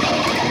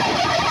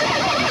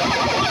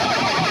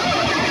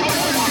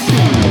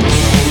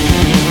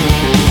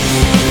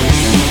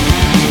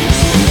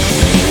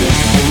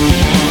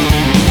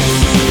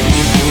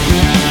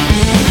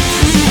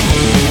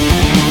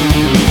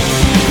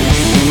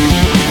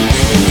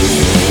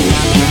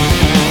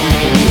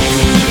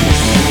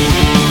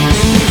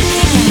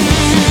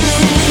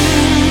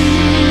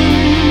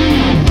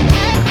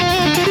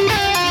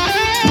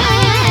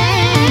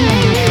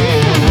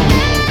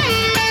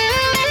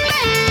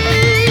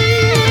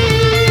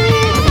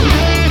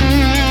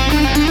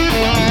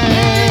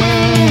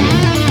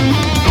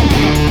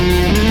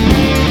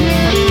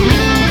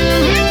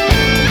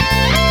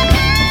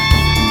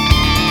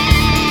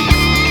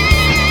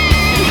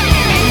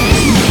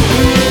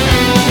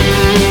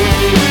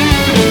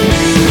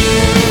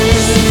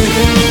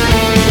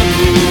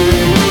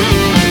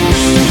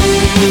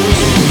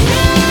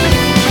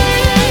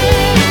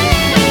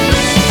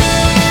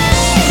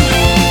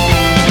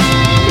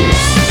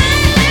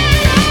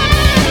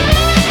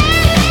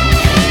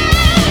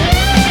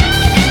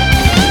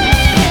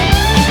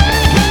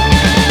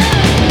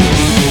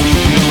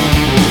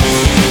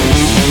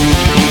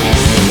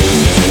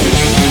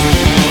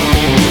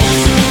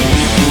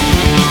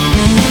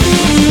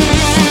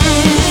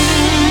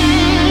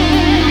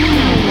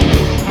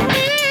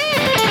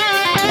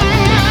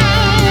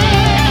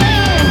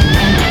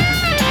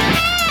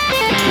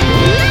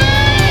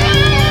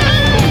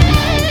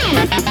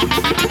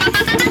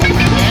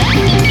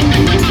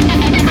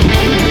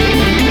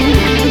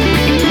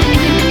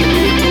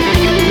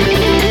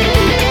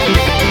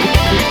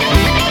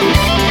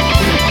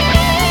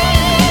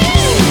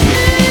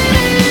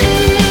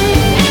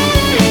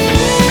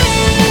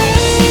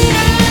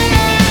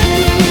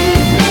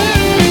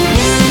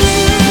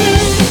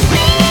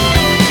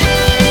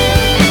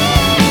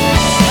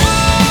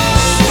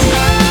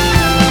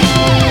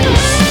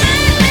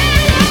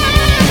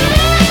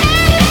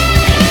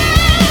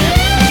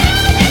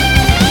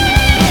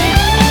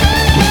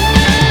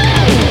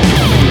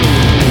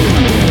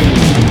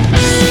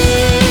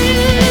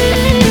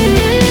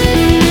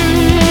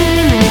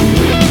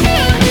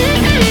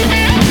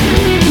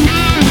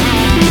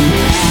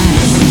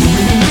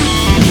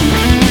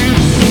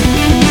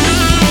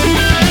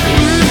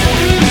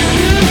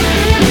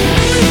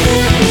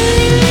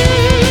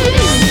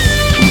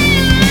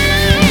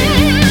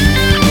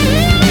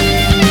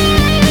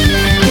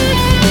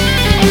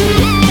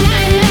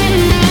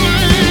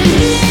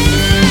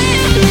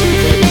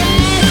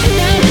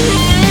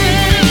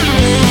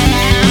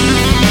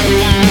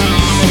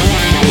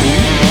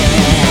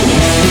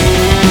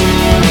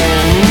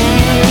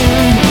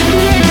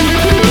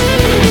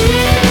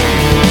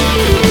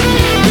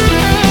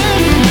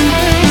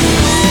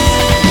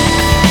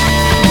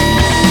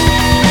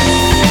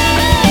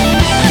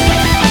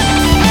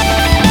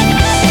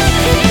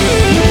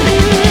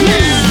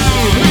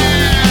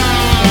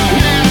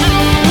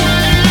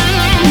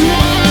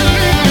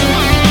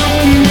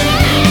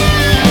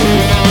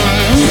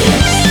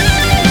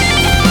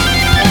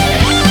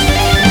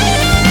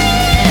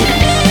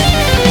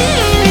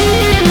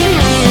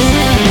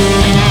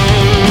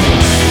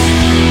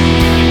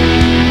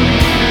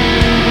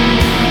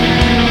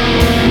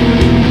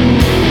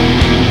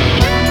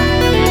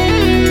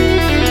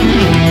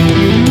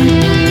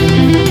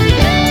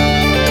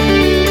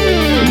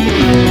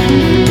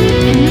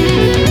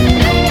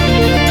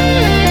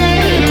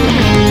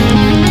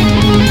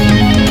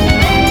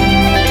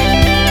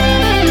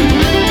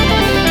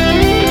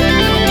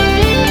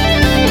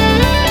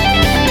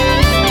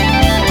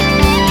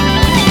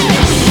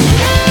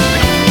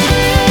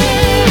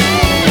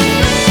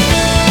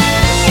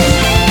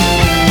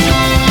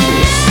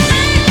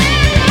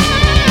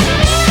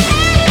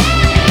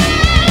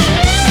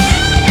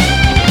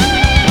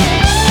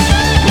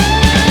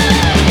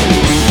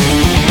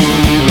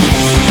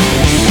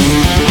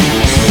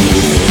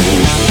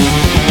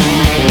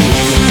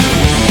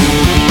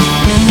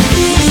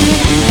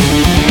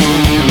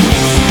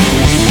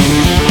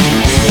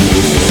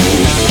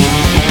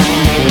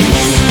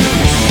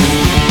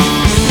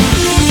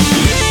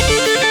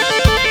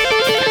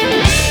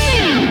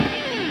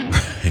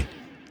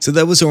 So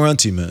that was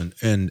Orianthi, man.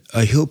 And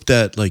I hope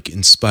that like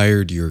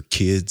inspired your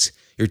kids,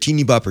 your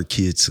teeny bopper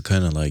kids to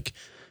kind of like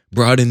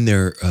broaden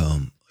their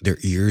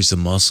ears, the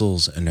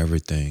muscles and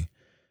everything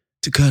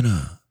to kind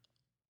of,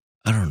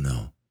 I don't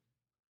know,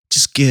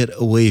 just get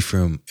away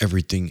from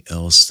everything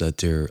else that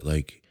they're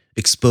like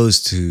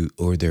exposed to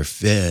or they're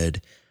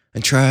fed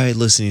and try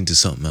listening to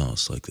something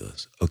else like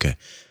this. Okay.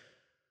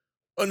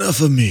 Enough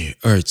of me.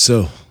 All right.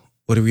 So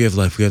what do we have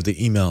left? We have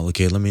the email.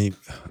 Okay. All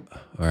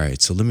right.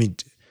 So let me,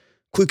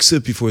 quick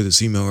sip before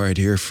this email right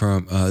here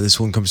from, this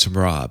one comes from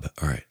Rob.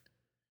 All right.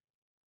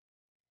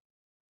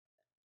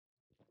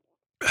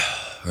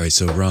 All right.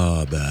 So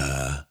Rob,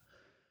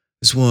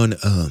 this one,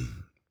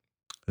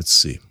 let's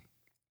see.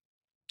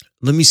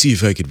 Let me see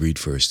if I could read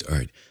first. All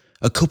right.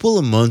 A couple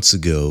of months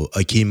ago,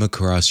 I came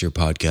across your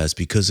podcast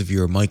because of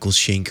your Michael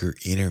Schenker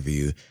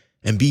interview.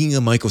 And being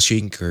a Michael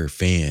Schenker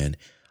fan,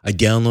 I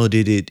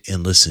downloaded it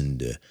and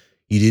listened.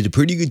 You did a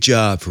pretty good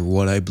job for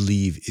what I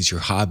believe is your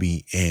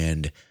hobby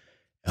and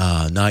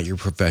not your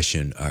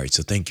profession. All right.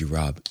 So thank you,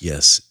 Rob.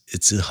 Yes,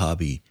 it's a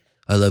hobby.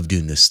 I love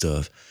doing this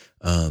stuff.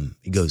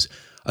 He goes,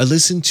 I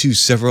listened to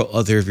several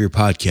other of your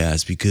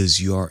podcasts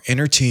because you are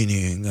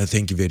entertaining.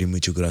 Thank you very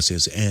much,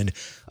 gracias. And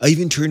I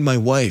even turned my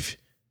wife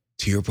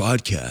to your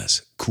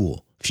podcast.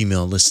 Cool.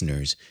 Female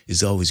listeners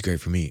is always great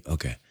for me.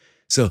 Okay.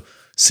 So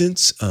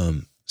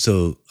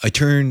so I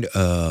turned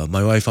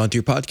my wife onto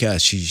your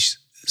podcast.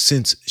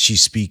 Since she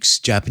speaks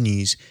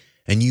Japanese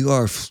and you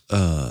are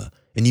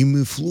and you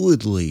move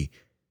fluidly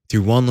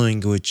through one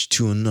language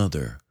to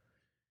another.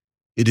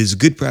 It is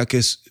good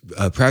practice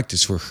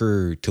for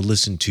her to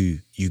listen to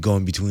you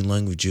going between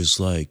languages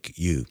like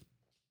you.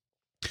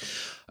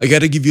 I got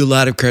to give you a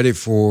lot of credit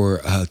for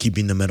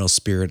keeping the metal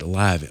spirit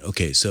alive.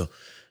 Okay, so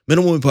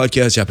Metal Woman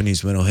Podcast,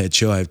 Japanese Metalhead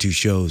Show. I have 2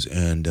 shows,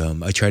 and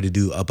I try to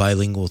do a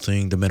bilingual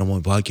thing. The Metal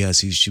Woman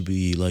Podcast used to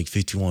be like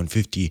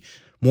 51-50,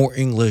 more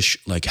English,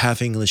 like half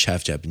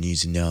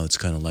Japanese, and now it's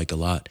kind of like a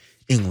lot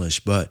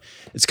English. But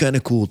it's kind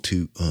of cool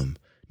to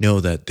know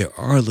that there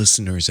are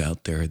listeners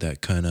out there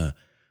that kind of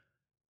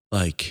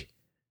like,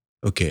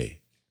 okay,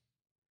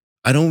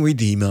 I don't read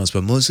the emails,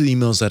 but most of the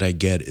emails that I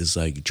get is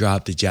like,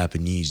 drop the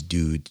Japanese,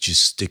 dude.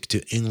 Just stick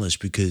to English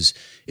because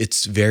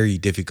it's very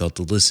difficult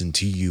to listen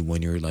to you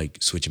when you're like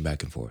switching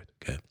back and forth.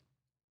 Okay.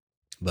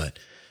 But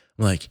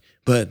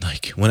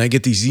when I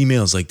get these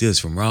emails like this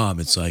from Rob,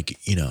 it's like,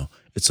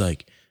 it's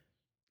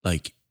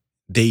like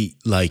they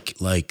like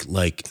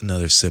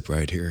another sip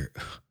right here.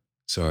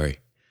 Sorry.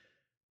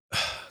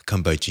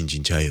 Kanpai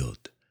Chinchin Chayot.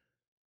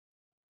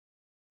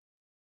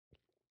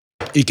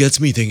 It gets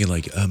me thinking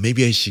like,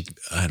 maybe I should,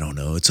 I don't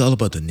know. It's all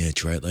about the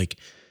niche, right? Like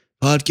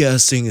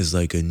podcasting is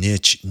like a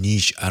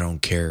niche. I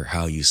don't care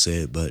how you say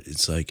it, but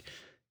it's like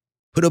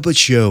put up a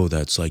show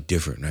that's like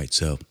different, right?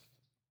 So,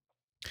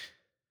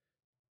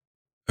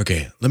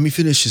 okay, let me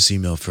finish this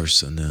email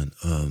first. And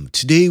then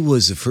today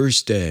was the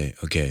first day.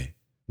 Okay,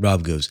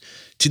 Rob goes,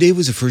 today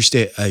was the first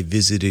day I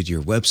visited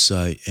your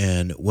website.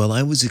 And well,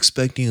 I was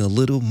expecting a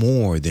little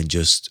more than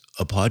just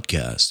a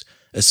podcast,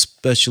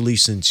 especially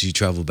since you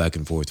travel back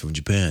and forth from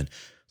Japan.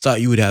 Thought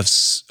you would have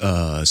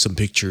some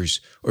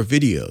pictures or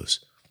videos.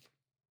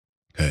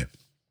 Okay.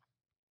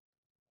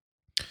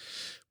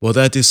 Well,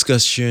 that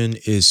discussion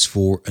is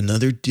for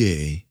another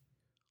day.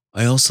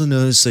 I also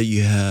noticed that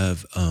you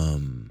have,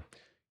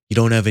 you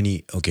don't have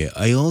any, okay.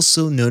 I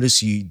also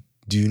noticed you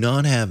do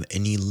not have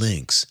any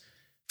links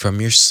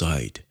from your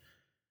site.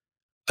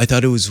 I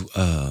thought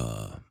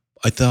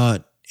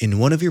in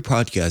one of your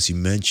podcasts you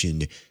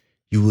mentioned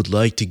you would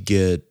like to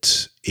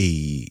get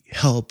a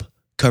help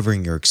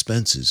covering your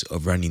expenses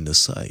of running the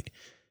site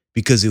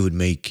because it would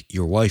make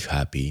your wife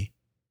happy.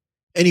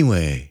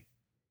 Anyway,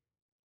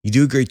 you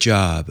do a great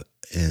job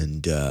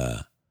and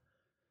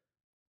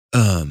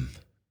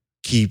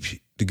keep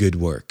the good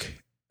work.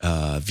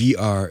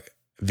 VR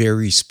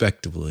very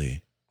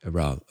respectably,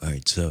 Rob. All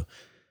right, so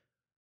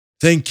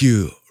thank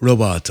you,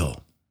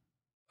 Roboto.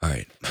 All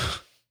right.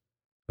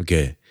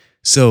 Okay.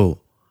 So,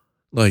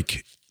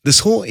 like, this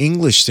whole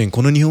English thing,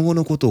 この日本語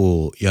のこと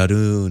をや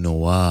る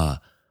の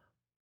は、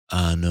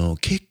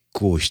結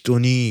構人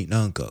に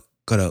なんか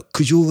から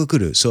苦情が来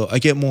る。So I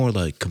get more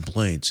like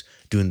complaints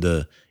doing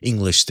the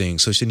English thing.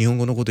 そして日本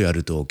語のことや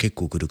ると結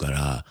構来るか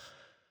ら。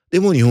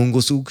でも日本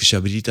語すごく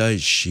喋りたい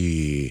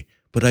し、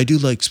but I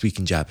do like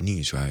speaking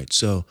Japanese, right?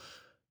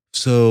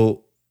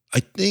 So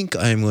I think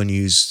I'm going to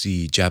use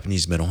the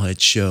Japanese Metalhead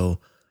Show.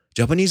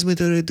 Japanese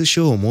Metalhead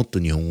Show をもっと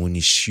日本語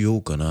にしよ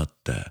うかなっ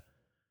て。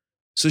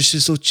そして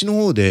そっちの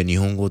方で日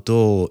本語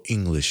と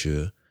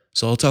English.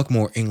 So I'll talk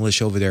more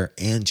English over there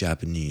and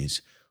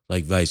Japanese,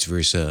 like vice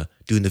versa,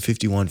 doing the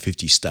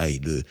 51-50 スタイ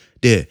ル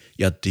で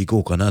やっていこ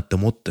うかなって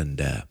思ってん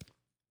で。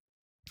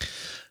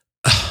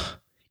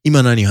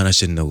今何を話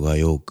し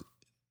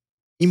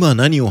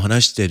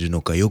てる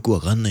のかよく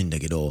わかんないんだ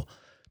けど、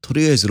と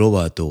りあえずロ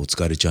バートお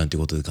疲れちゃんって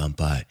ことで乾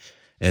杯。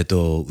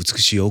美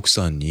しい奥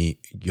さんに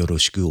よろ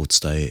しくお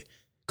伝え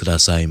くだ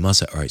さいま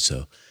せ。Alright,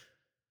 so,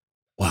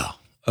 wow,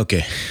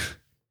 okay.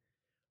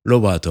 ロ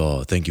バー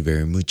ト、thank you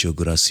very much,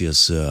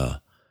 gracias.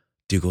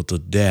 ということ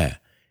で、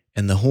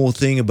And the whole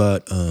thing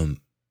about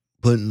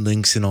putting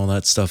links and all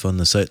that stuff on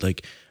the site,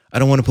 like I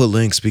don't want to put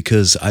links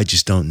because I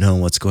just don't know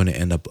what's going to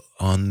end up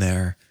on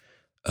there.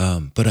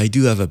 But I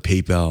do have a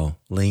PayPal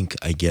link,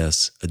 I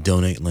guess, a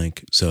donate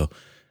link. So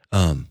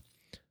I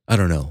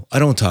don't know. I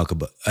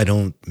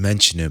don't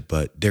mention it,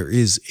 but there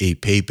is a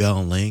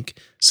PayPal link.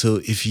 So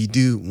if you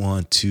do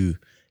want to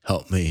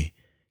help me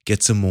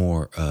get some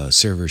more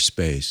server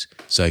space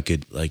so I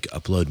could like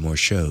upload more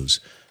shows,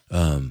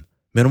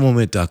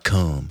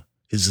 metalmoment.com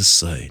is the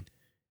site.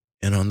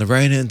 And on the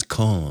right-hand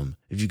column,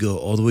 if you go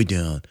all the way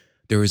down,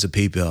 there is a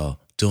PayPal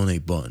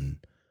donate button,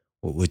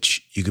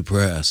 which you could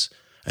press,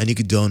 and you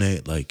could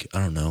donate like, I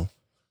don't know,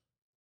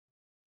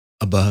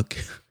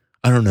 $1,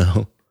 I don't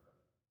know,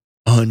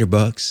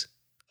 $100,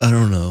 I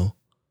don't know,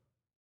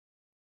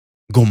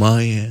 5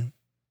万円。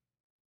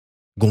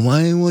5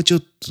万円はちょ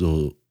っ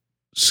と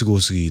すご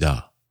すぎ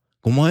だ。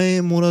5万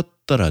円もらっ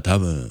たら多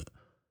分、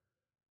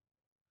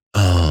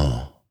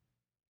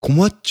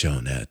困っちゃ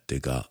うねって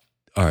か。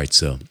Alright,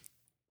 so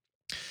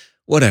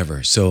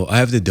whatever. So I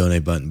have the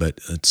donate button, but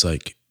it's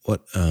like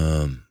what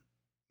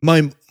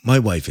my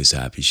wife is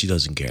happy. She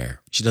doesn't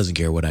care. She doesn't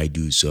care what I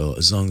do. So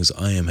as long as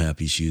I am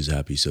happy, she is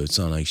happy. So it's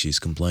not like she's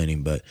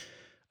complaining, but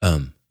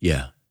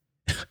yeah.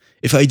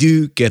 If I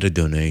do get a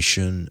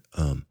donation,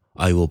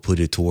 I will put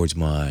it towards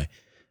my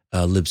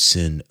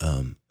Libsyn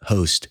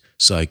host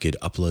so I could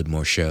upload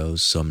more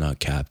shows so I'm not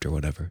capped or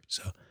whatever.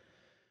 So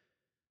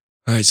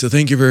all right, so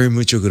thank you very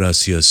much,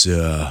 gracias,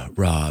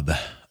 Rob,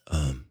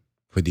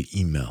 for the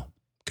email.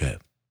 Okay.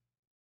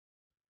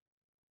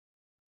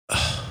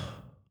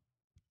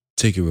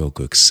 Take a real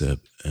quick sip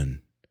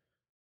and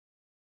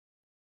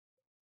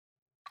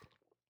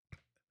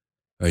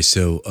all right,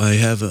 so I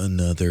have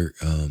another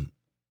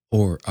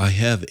I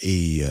have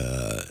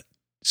a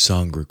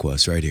song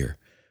request right here.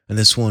 And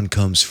this one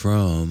comes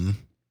from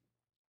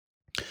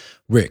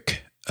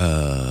Rick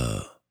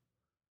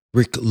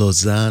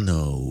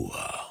Lozano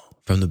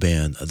from the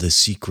band The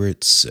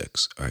Secret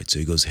Six. All right, so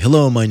he goes,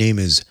 "Hello, my name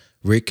is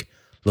Rick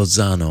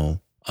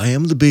Lozano. I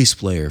am the bass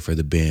player for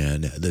the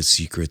band The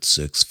Secret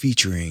Six,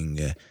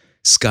 featuring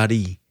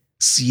Scotty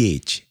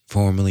CH,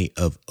 formerly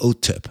of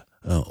OTEP.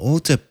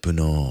 OTEP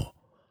の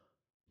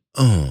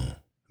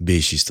ベ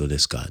ーシストで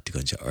すかって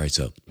感じ。All right,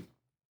 so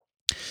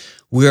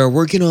we are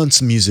working on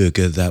some music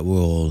that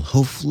will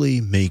hopefully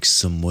make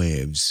some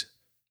waves.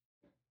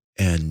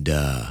 And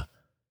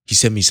he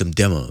sent me some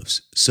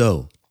demos.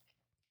 So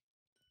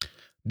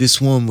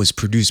this one was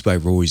produced by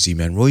Roy Z,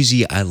 man. Roy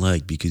Z I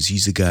like because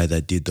he's the guy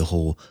that did the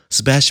whole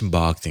Sebastian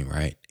Bach thing,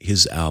 right?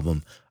 His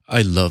album,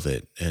 I love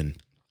it. And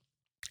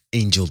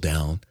Angel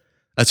Down,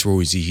 that's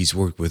Roy Z. He's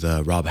worked with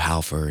Rob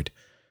Halford,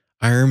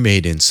 Iron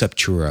Maiden,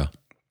 Sepultura.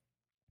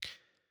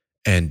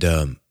 And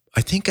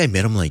I think I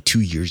met him like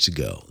 2 years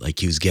ago. Like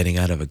he was getting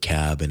out of a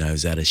cab and I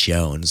was at a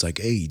show and it's like,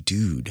 hey,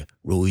 dude,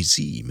 Roy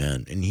Z,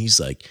 man. And he's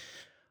like,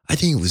 I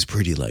think it was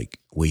pretty like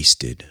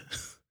wasted.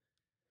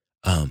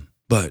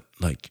 But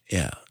like,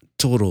 yeah,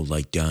 total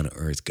like down to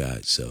earth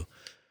guy. So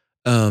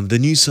the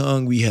new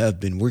song we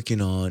have been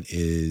working on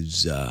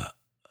is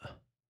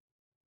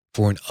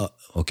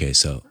okay,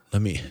 so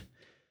let me,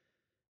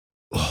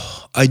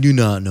 I do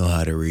not know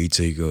how to read.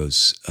 So he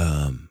goes,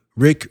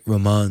 Rick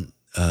Rosano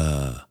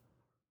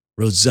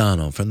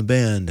from the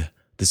band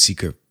The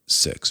Secret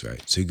Six,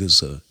 right? So he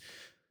goes,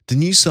 the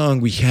new song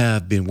we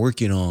have been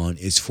working on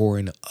is for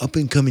an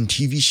up-and-coming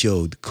TV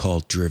show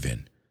called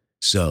Driven.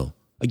 So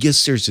I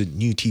guess there's a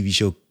new TV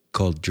show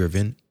called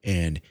Driven,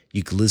 and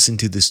you can listen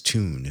to this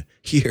tune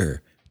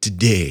here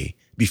today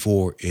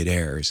before it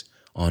airs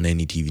on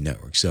any TV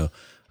network. So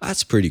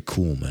that's pretty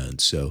cool, man.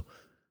 So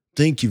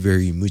thank you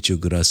very mucho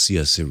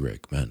gracias,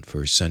 Rick, man,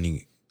 for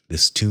sending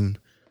this tune.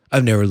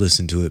 I've never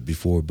listened to it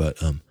before,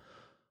 but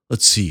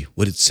let's see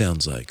what it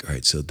sounds like. All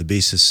right, so the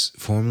bassist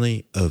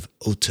formerly of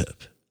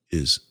OTEP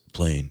is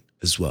playing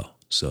as well.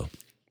 So,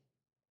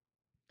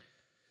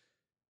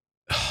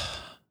 all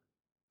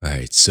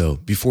right, so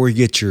before you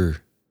get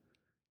your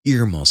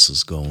ear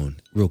muscles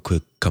going, real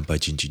quick, kampai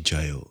chin chin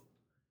chayo.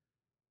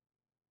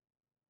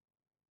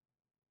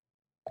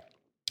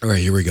 All right,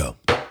 here we go.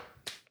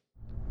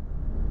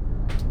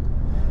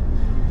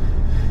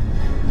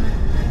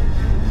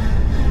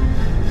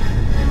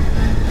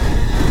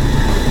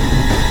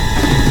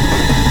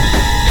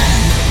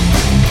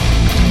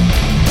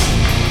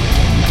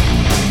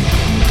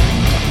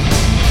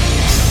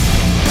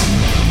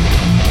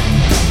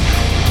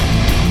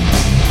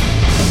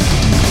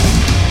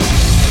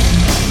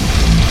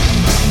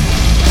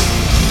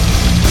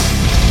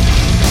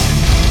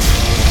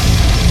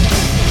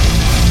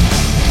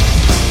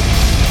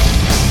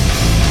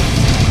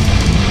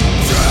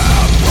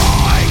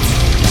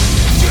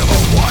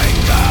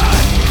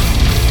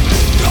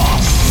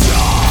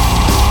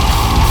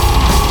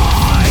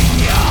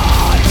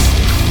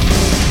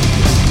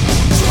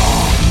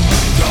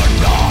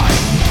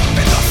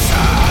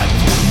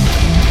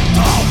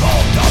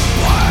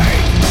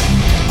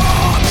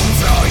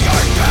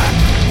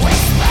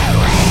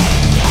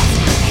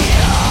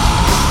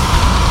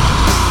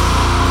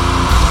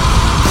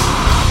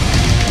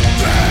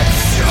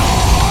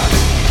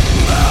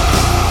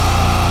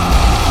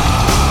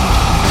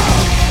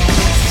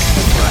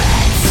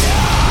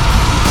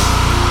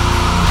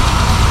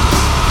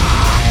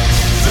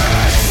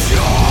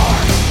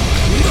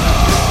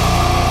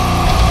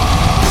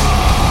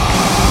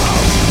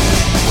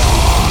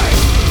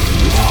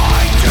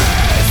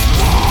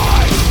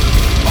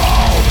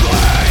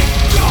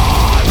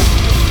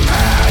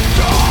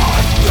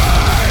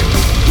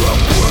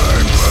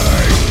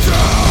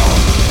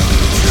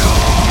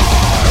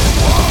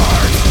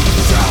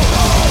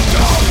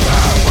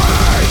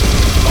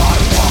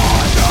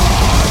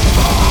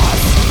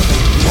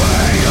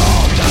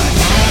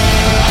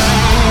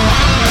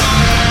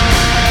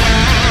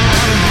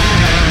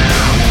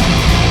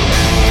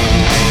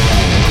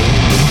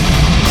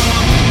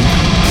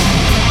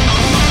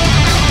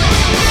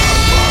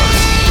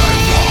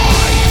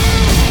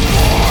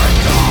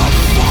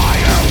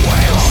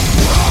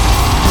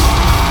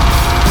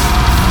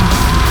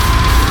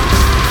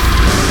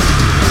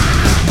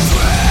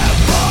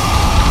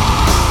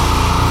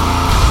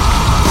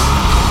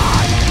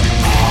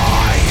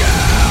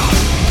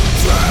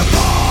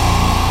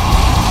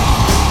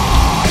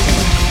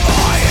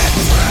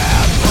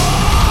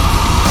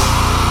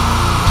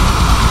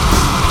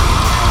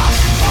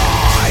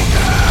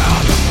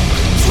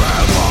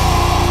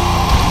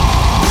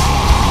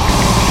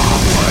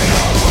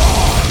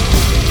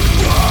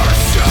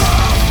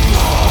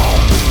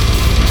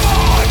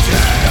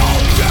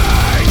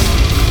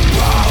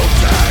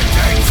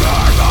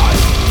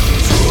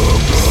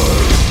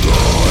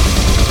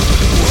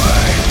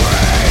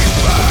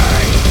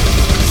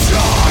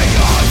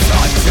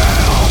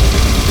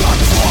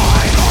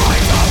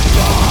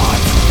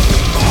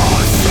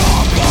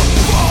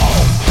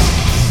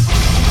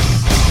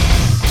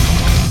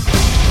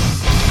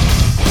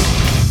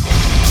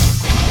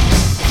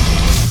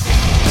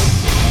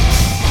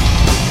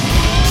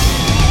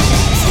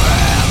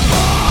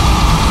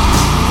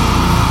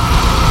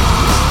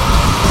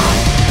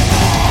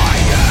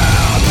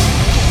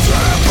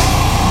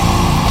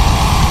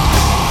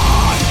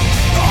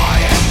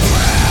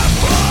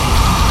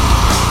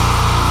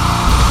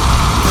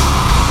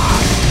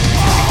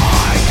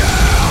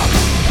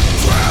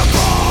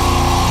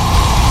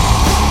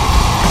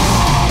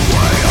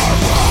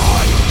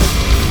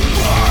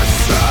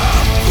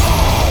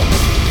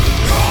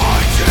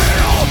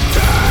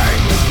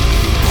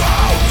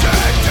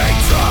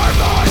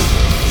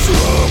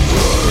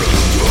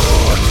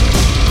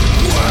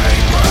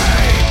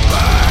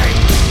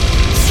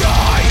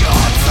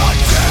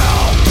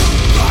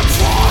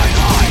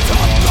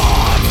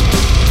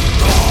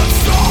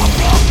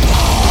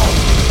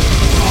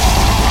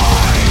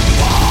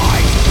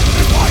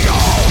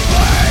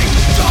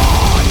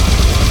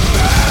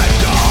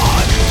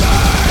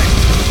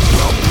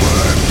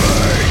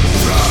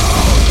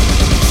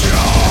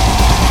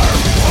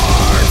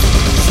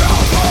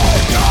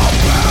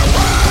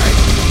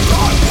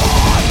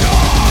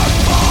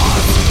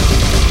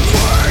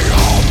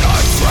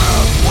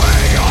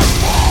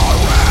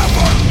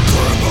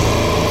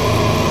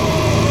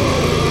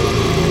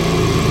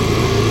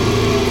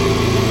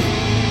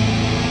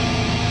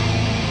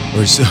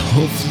 Or so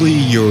hopefully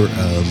your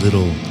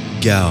little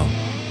gal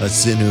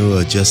that's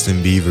into Justin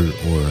Bieber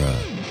or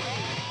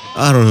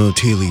I don't know,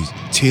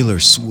 Taylor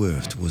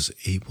Swift was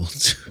able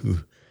to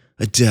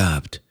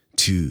adapt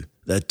to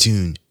that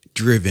tune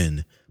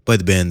driven by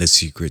the band The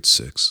Secret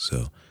Six.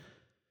 So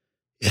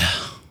yeah.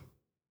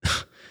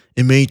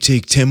 It may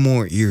take 10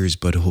 more years,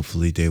 but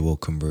hopefully they will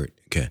convert.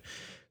 Okay.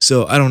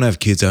 So I don't have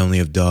kids, I only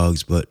have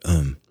dogs, but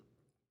yeah.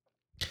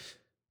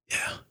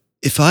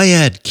 If I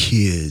had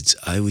kids,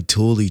 I would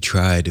totally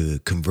try to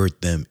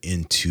convert them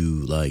into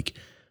like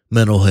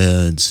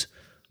metalheads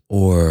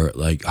or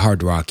like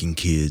hard rocking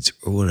kids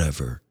or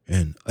whatever.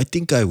 And I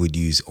think I would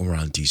use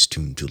Orianthi's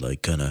tune to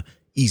like kind of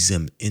ease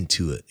them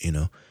into it, you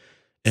know?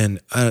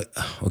 And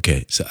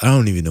okay, so I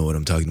don't even know what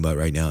I'm talking about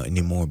right now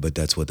anymore, but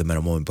that's what the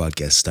Metal Moment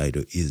podcast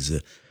title is.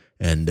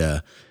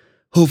 And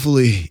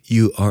hopefully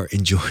you are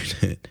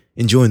enjoying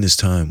this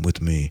time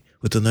with me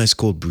with a nice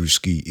cold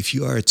brewski. If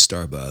you are at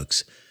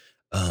Starbucks,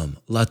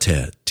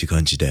 latte to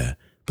kanji.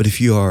 But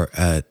if you are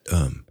at,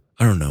 I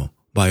don't know,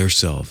 by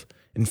yourself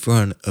in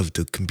front of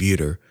the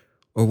computer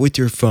or with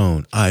your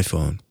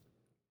iPhone,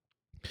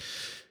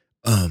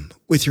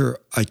 with your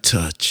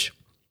iTouch,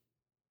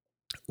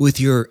 with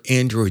your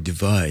Android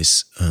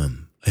device,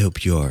 I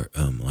hope you are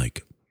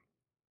like,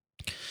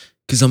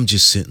 because I'm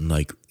just sitting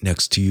like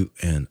next to you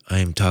and I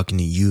am talking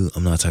to you.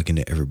 I'm not talking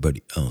to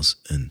everybody else.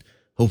 And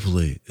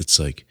hopefully it's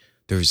like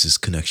there's this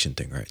connection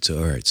thing, right? So,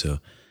 all right, so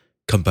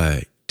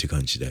kanpai to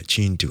kanji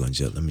chin to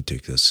kanji. Let me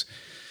take this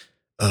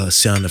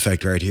sound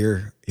effect right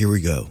here. Here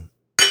we go.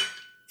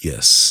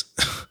 Yes.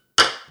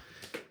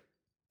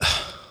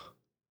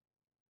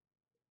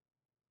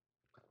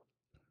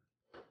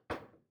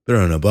 But I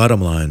don't know.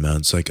 Bottom line, man,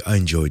 it's like I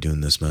enjoy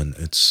doing this, man.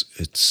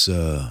 It's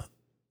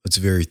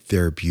very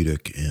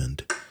therapeutic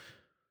and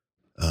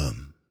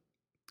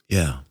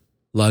yeah,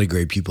 a lot of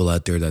great people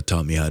out there that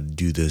taught me how to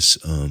do this.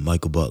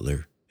 Michael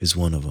Butler is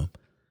one of them.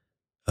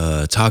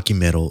 Talking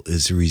Metal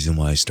is the reason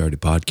why I started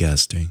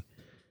podcasting,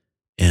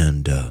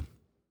 and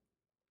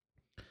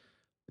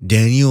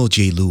Daniel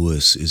J.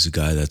 Lewis is a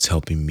guy that's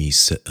helping me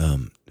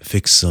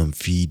fix some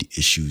feed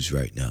issues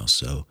right now.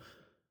 So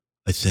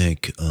I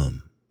thank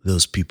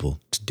those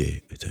people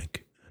today. I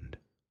think,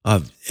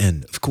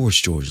 and of course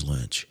George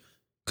Lynch,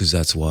 because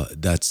that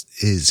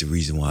is the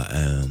reason why I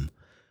am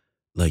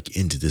like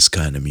into this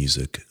kind of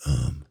music.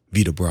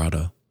 Vita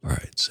Brata. All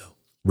right, so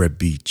Red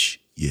Beach,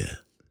 yeah.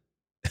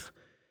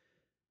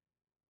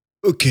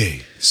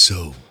 Okay,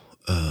 so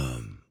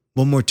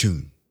one more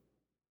tune.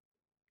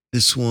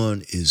 This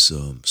one is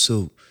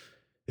so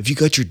if you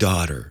got your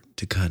daughter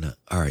to kind of,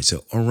 all right,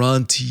 so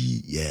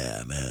Orianthi,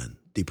 yeah, man,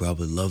 they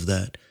probably love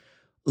that.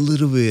 A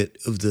little bit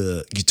of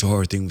the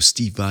guitar thing with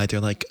Steve Vai,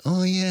 they're like,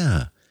 oh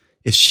yeah,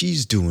 if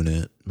she's doing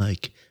it,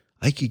 like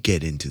I could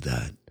get into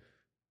that.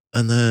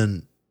 And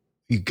then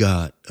you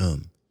got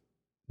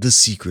The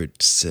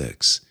Secret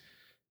Six.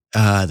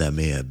 That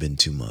may have been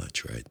too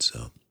much, right?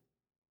 So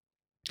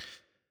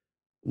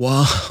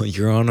while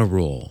you're on a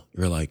roll,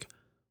 you're like,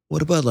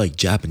 what about like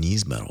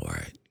Japanese metal,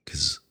 right?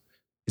 Because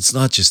it's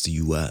not just the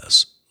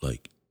US.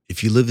 Like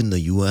if you live in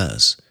the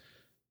US,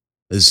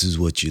 this is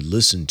what you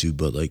listen to,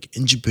 but like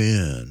in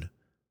Japan,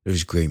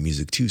 there's great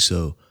music too.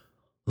 So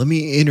let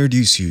me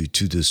introduce you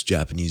to this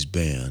Japanese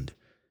band.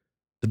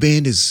 The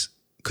band is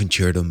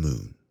Concerto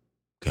Moon.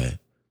 Okay.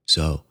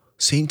 So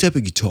same type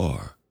of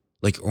guitar,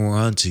 like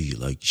Orianthi,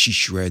 like she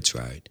shreds,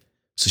 right?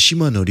 So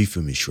Shima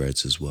Norifumi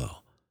shreds as well.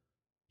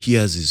 He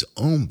has his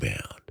own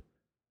band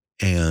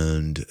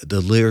and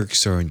the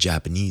lyrics are in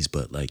Japanese,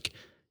 but like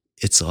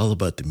it's all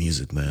about the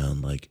music,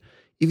 man. Like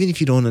even if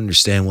you don't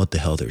understand what the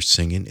hell they're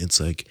singing, it's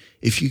like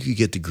if you could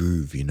get the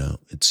groove, you know,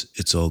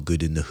 it's all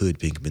good in the hood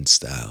Pinkman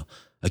style.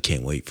 I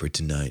can't wait for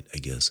tonight, I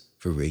guess,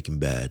 for Breaking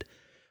Bad.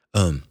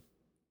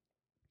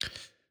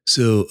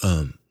 So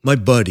my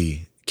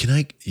buddy,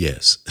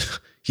 yes,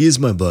 he is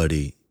my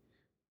buddy,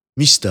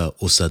 Mr.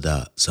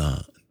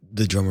 Osada-san,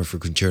 the drummer for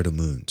Concerto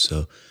Moon.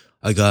 So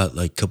I got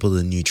like a couple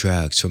of new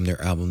tracks from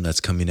their album that's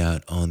coming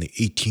out on the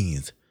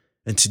 18th.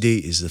 And today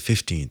is the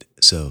 15th.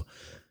 So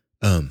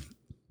am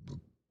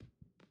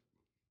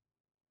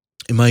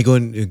I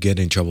going to get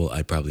in trouble?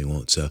 I probably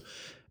won't. So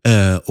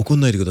怒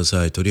んないでくだ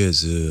さい。とりあえ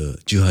ず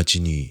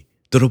18に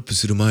ドロップ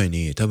する前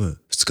に多分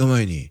2日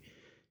前に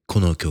こ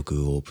の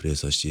曲をプレイ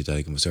させていた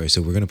だきます。Alright,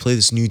 so we're going to play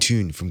this new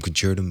tune from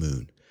Concerto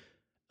Moon.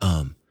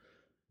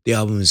 The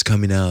album is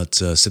coming out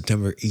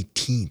September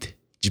 18th,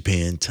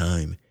 Japan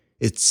time.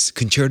 It's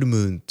Concerto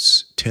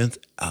Moon's 10th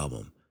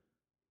album,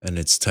 and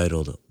it's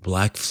titled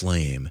Black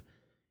Flame.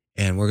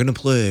 And we're going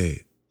to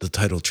play the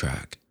title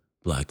track,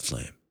 Black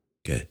Flame.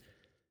 Okay.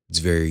 It's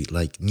very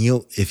like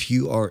if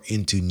you are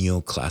into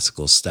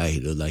neoclassical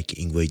style, like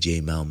Yngwie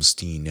J.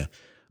 Malmsteen,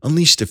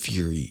 Unleash the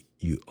Fury,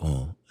 you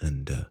all,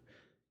 and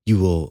you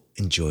will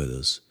enjoy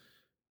this.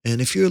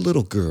 And if you're a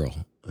little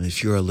girl,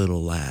 if you're a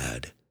little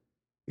lad,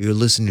 you're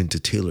listening to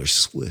Taylor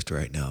Swift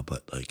right now,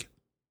 but like,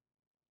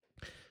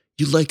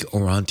 you like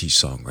Orianthi's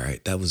song,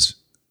 right? That was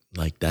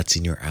like, that's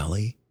in your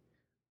alley.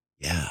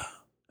 Yeah.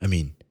 I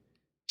mean,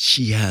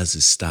 she has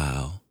a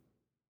style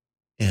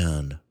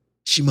And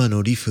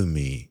Shimano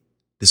Rifumi,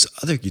 this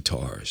other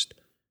guitarist,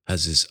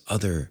 has this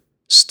other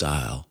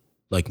style,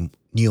 like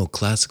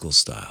neoclassical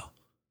style.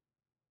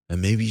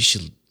 And maybe you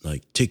should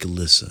like take a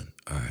listen.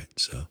 All right,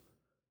 so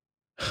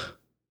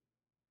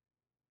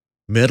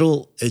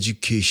Metal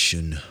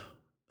Education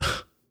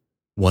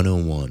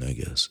 101, I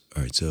guess.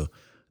 All right, so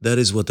that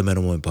is what the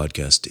Metal Moment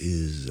podcast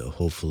is.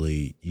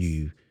 Hopefully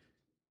you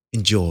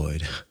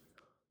enjoyed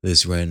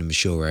this random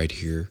show right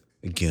here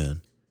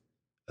again.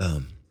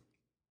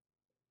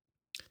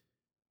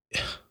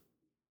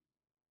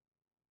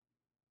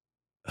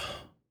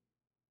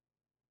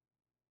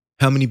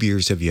 How many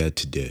beers have you had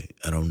today?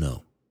 I don't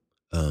know.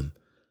 All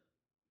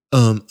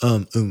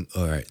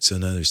right, so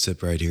another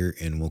step right here,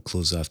 and we'll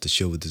close off the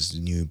show with this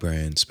new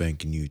brand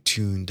spanking new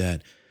tune.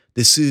 That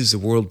this is the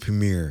world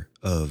premiere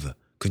of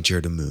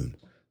Concerto Moon.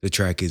 The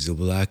track is "The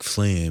Black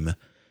Flame,"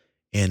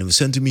 and it was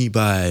sent to me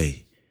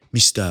by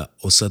Mr.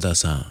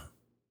 Osada-san,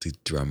 the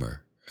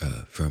drummer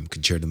from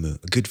Concerto Moon,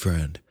 a good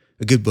friend,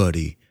 a good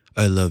buddy.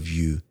 I love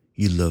you,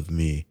 you love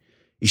me.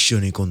 一緒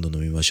に今度飲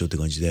みましょうって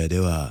感じで、で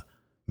は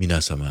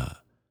皆様。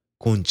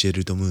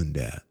Concerto Moon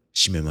で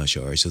締めまし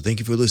ょう。Alright, so thank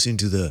you for listening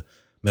to the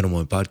Metal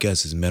Moment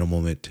podcast. It's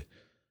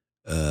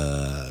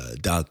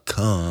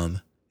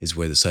metalmoment.com is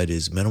where the site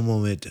is.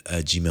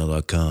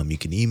 Metalmoment@gmail.com. You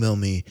can email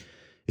me.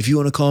 If you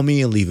want to call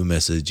me and leave a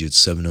message, it's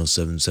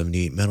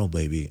 707-78-METAL,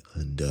 baby.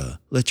 And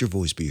let your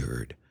voice be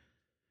heard.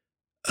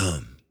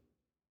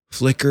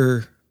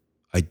 Flickr.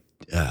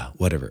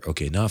 Whatever.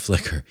 Okay, not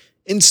Flickr.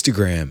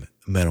 Instagram,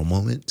 Metal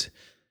Moment.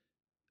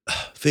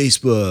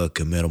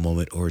 Facebook, Metal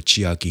Moment, or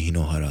Chiaki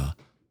Hinohara.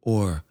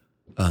 Or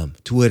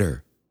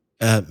Twitter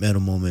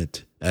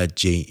 @MetalMoment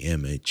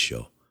 @JMH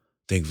Show.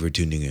 Thank you for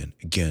tuning in.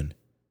 Again,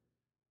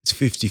 it's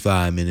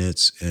 55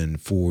 minutes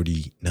and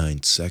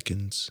 49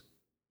 seconds.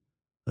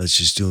 Let's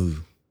just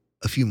do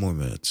a few more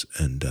minutes,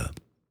 and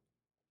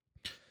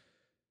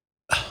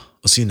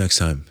I'll see you next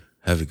time.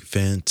 Have a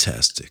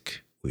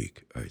fantastic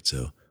week. All right,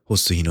 so ホ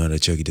スト日野原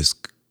千秋で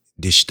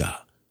し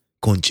た。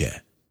コンチ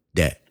ェ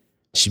で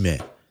締め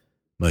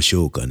まし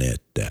ょうかねっ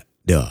て。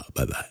では、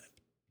バイバイ。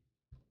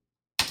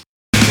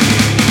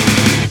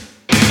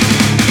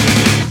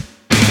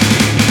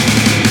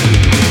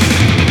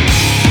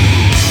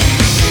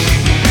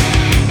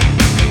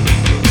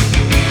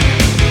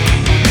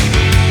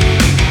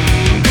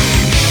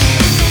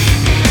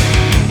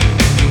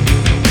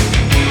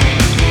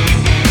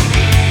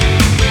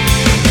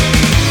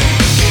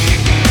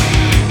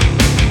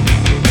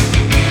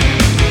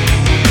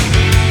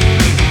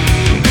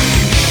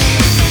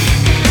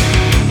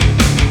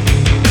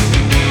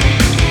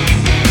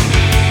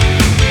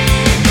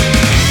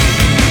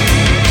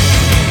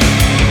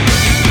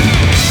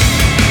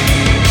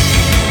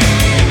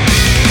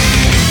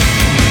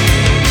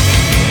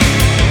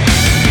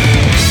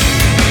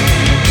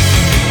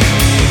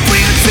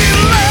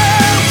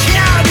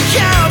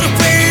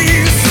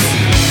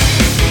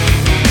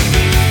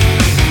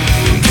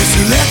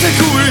Let it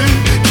go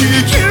in.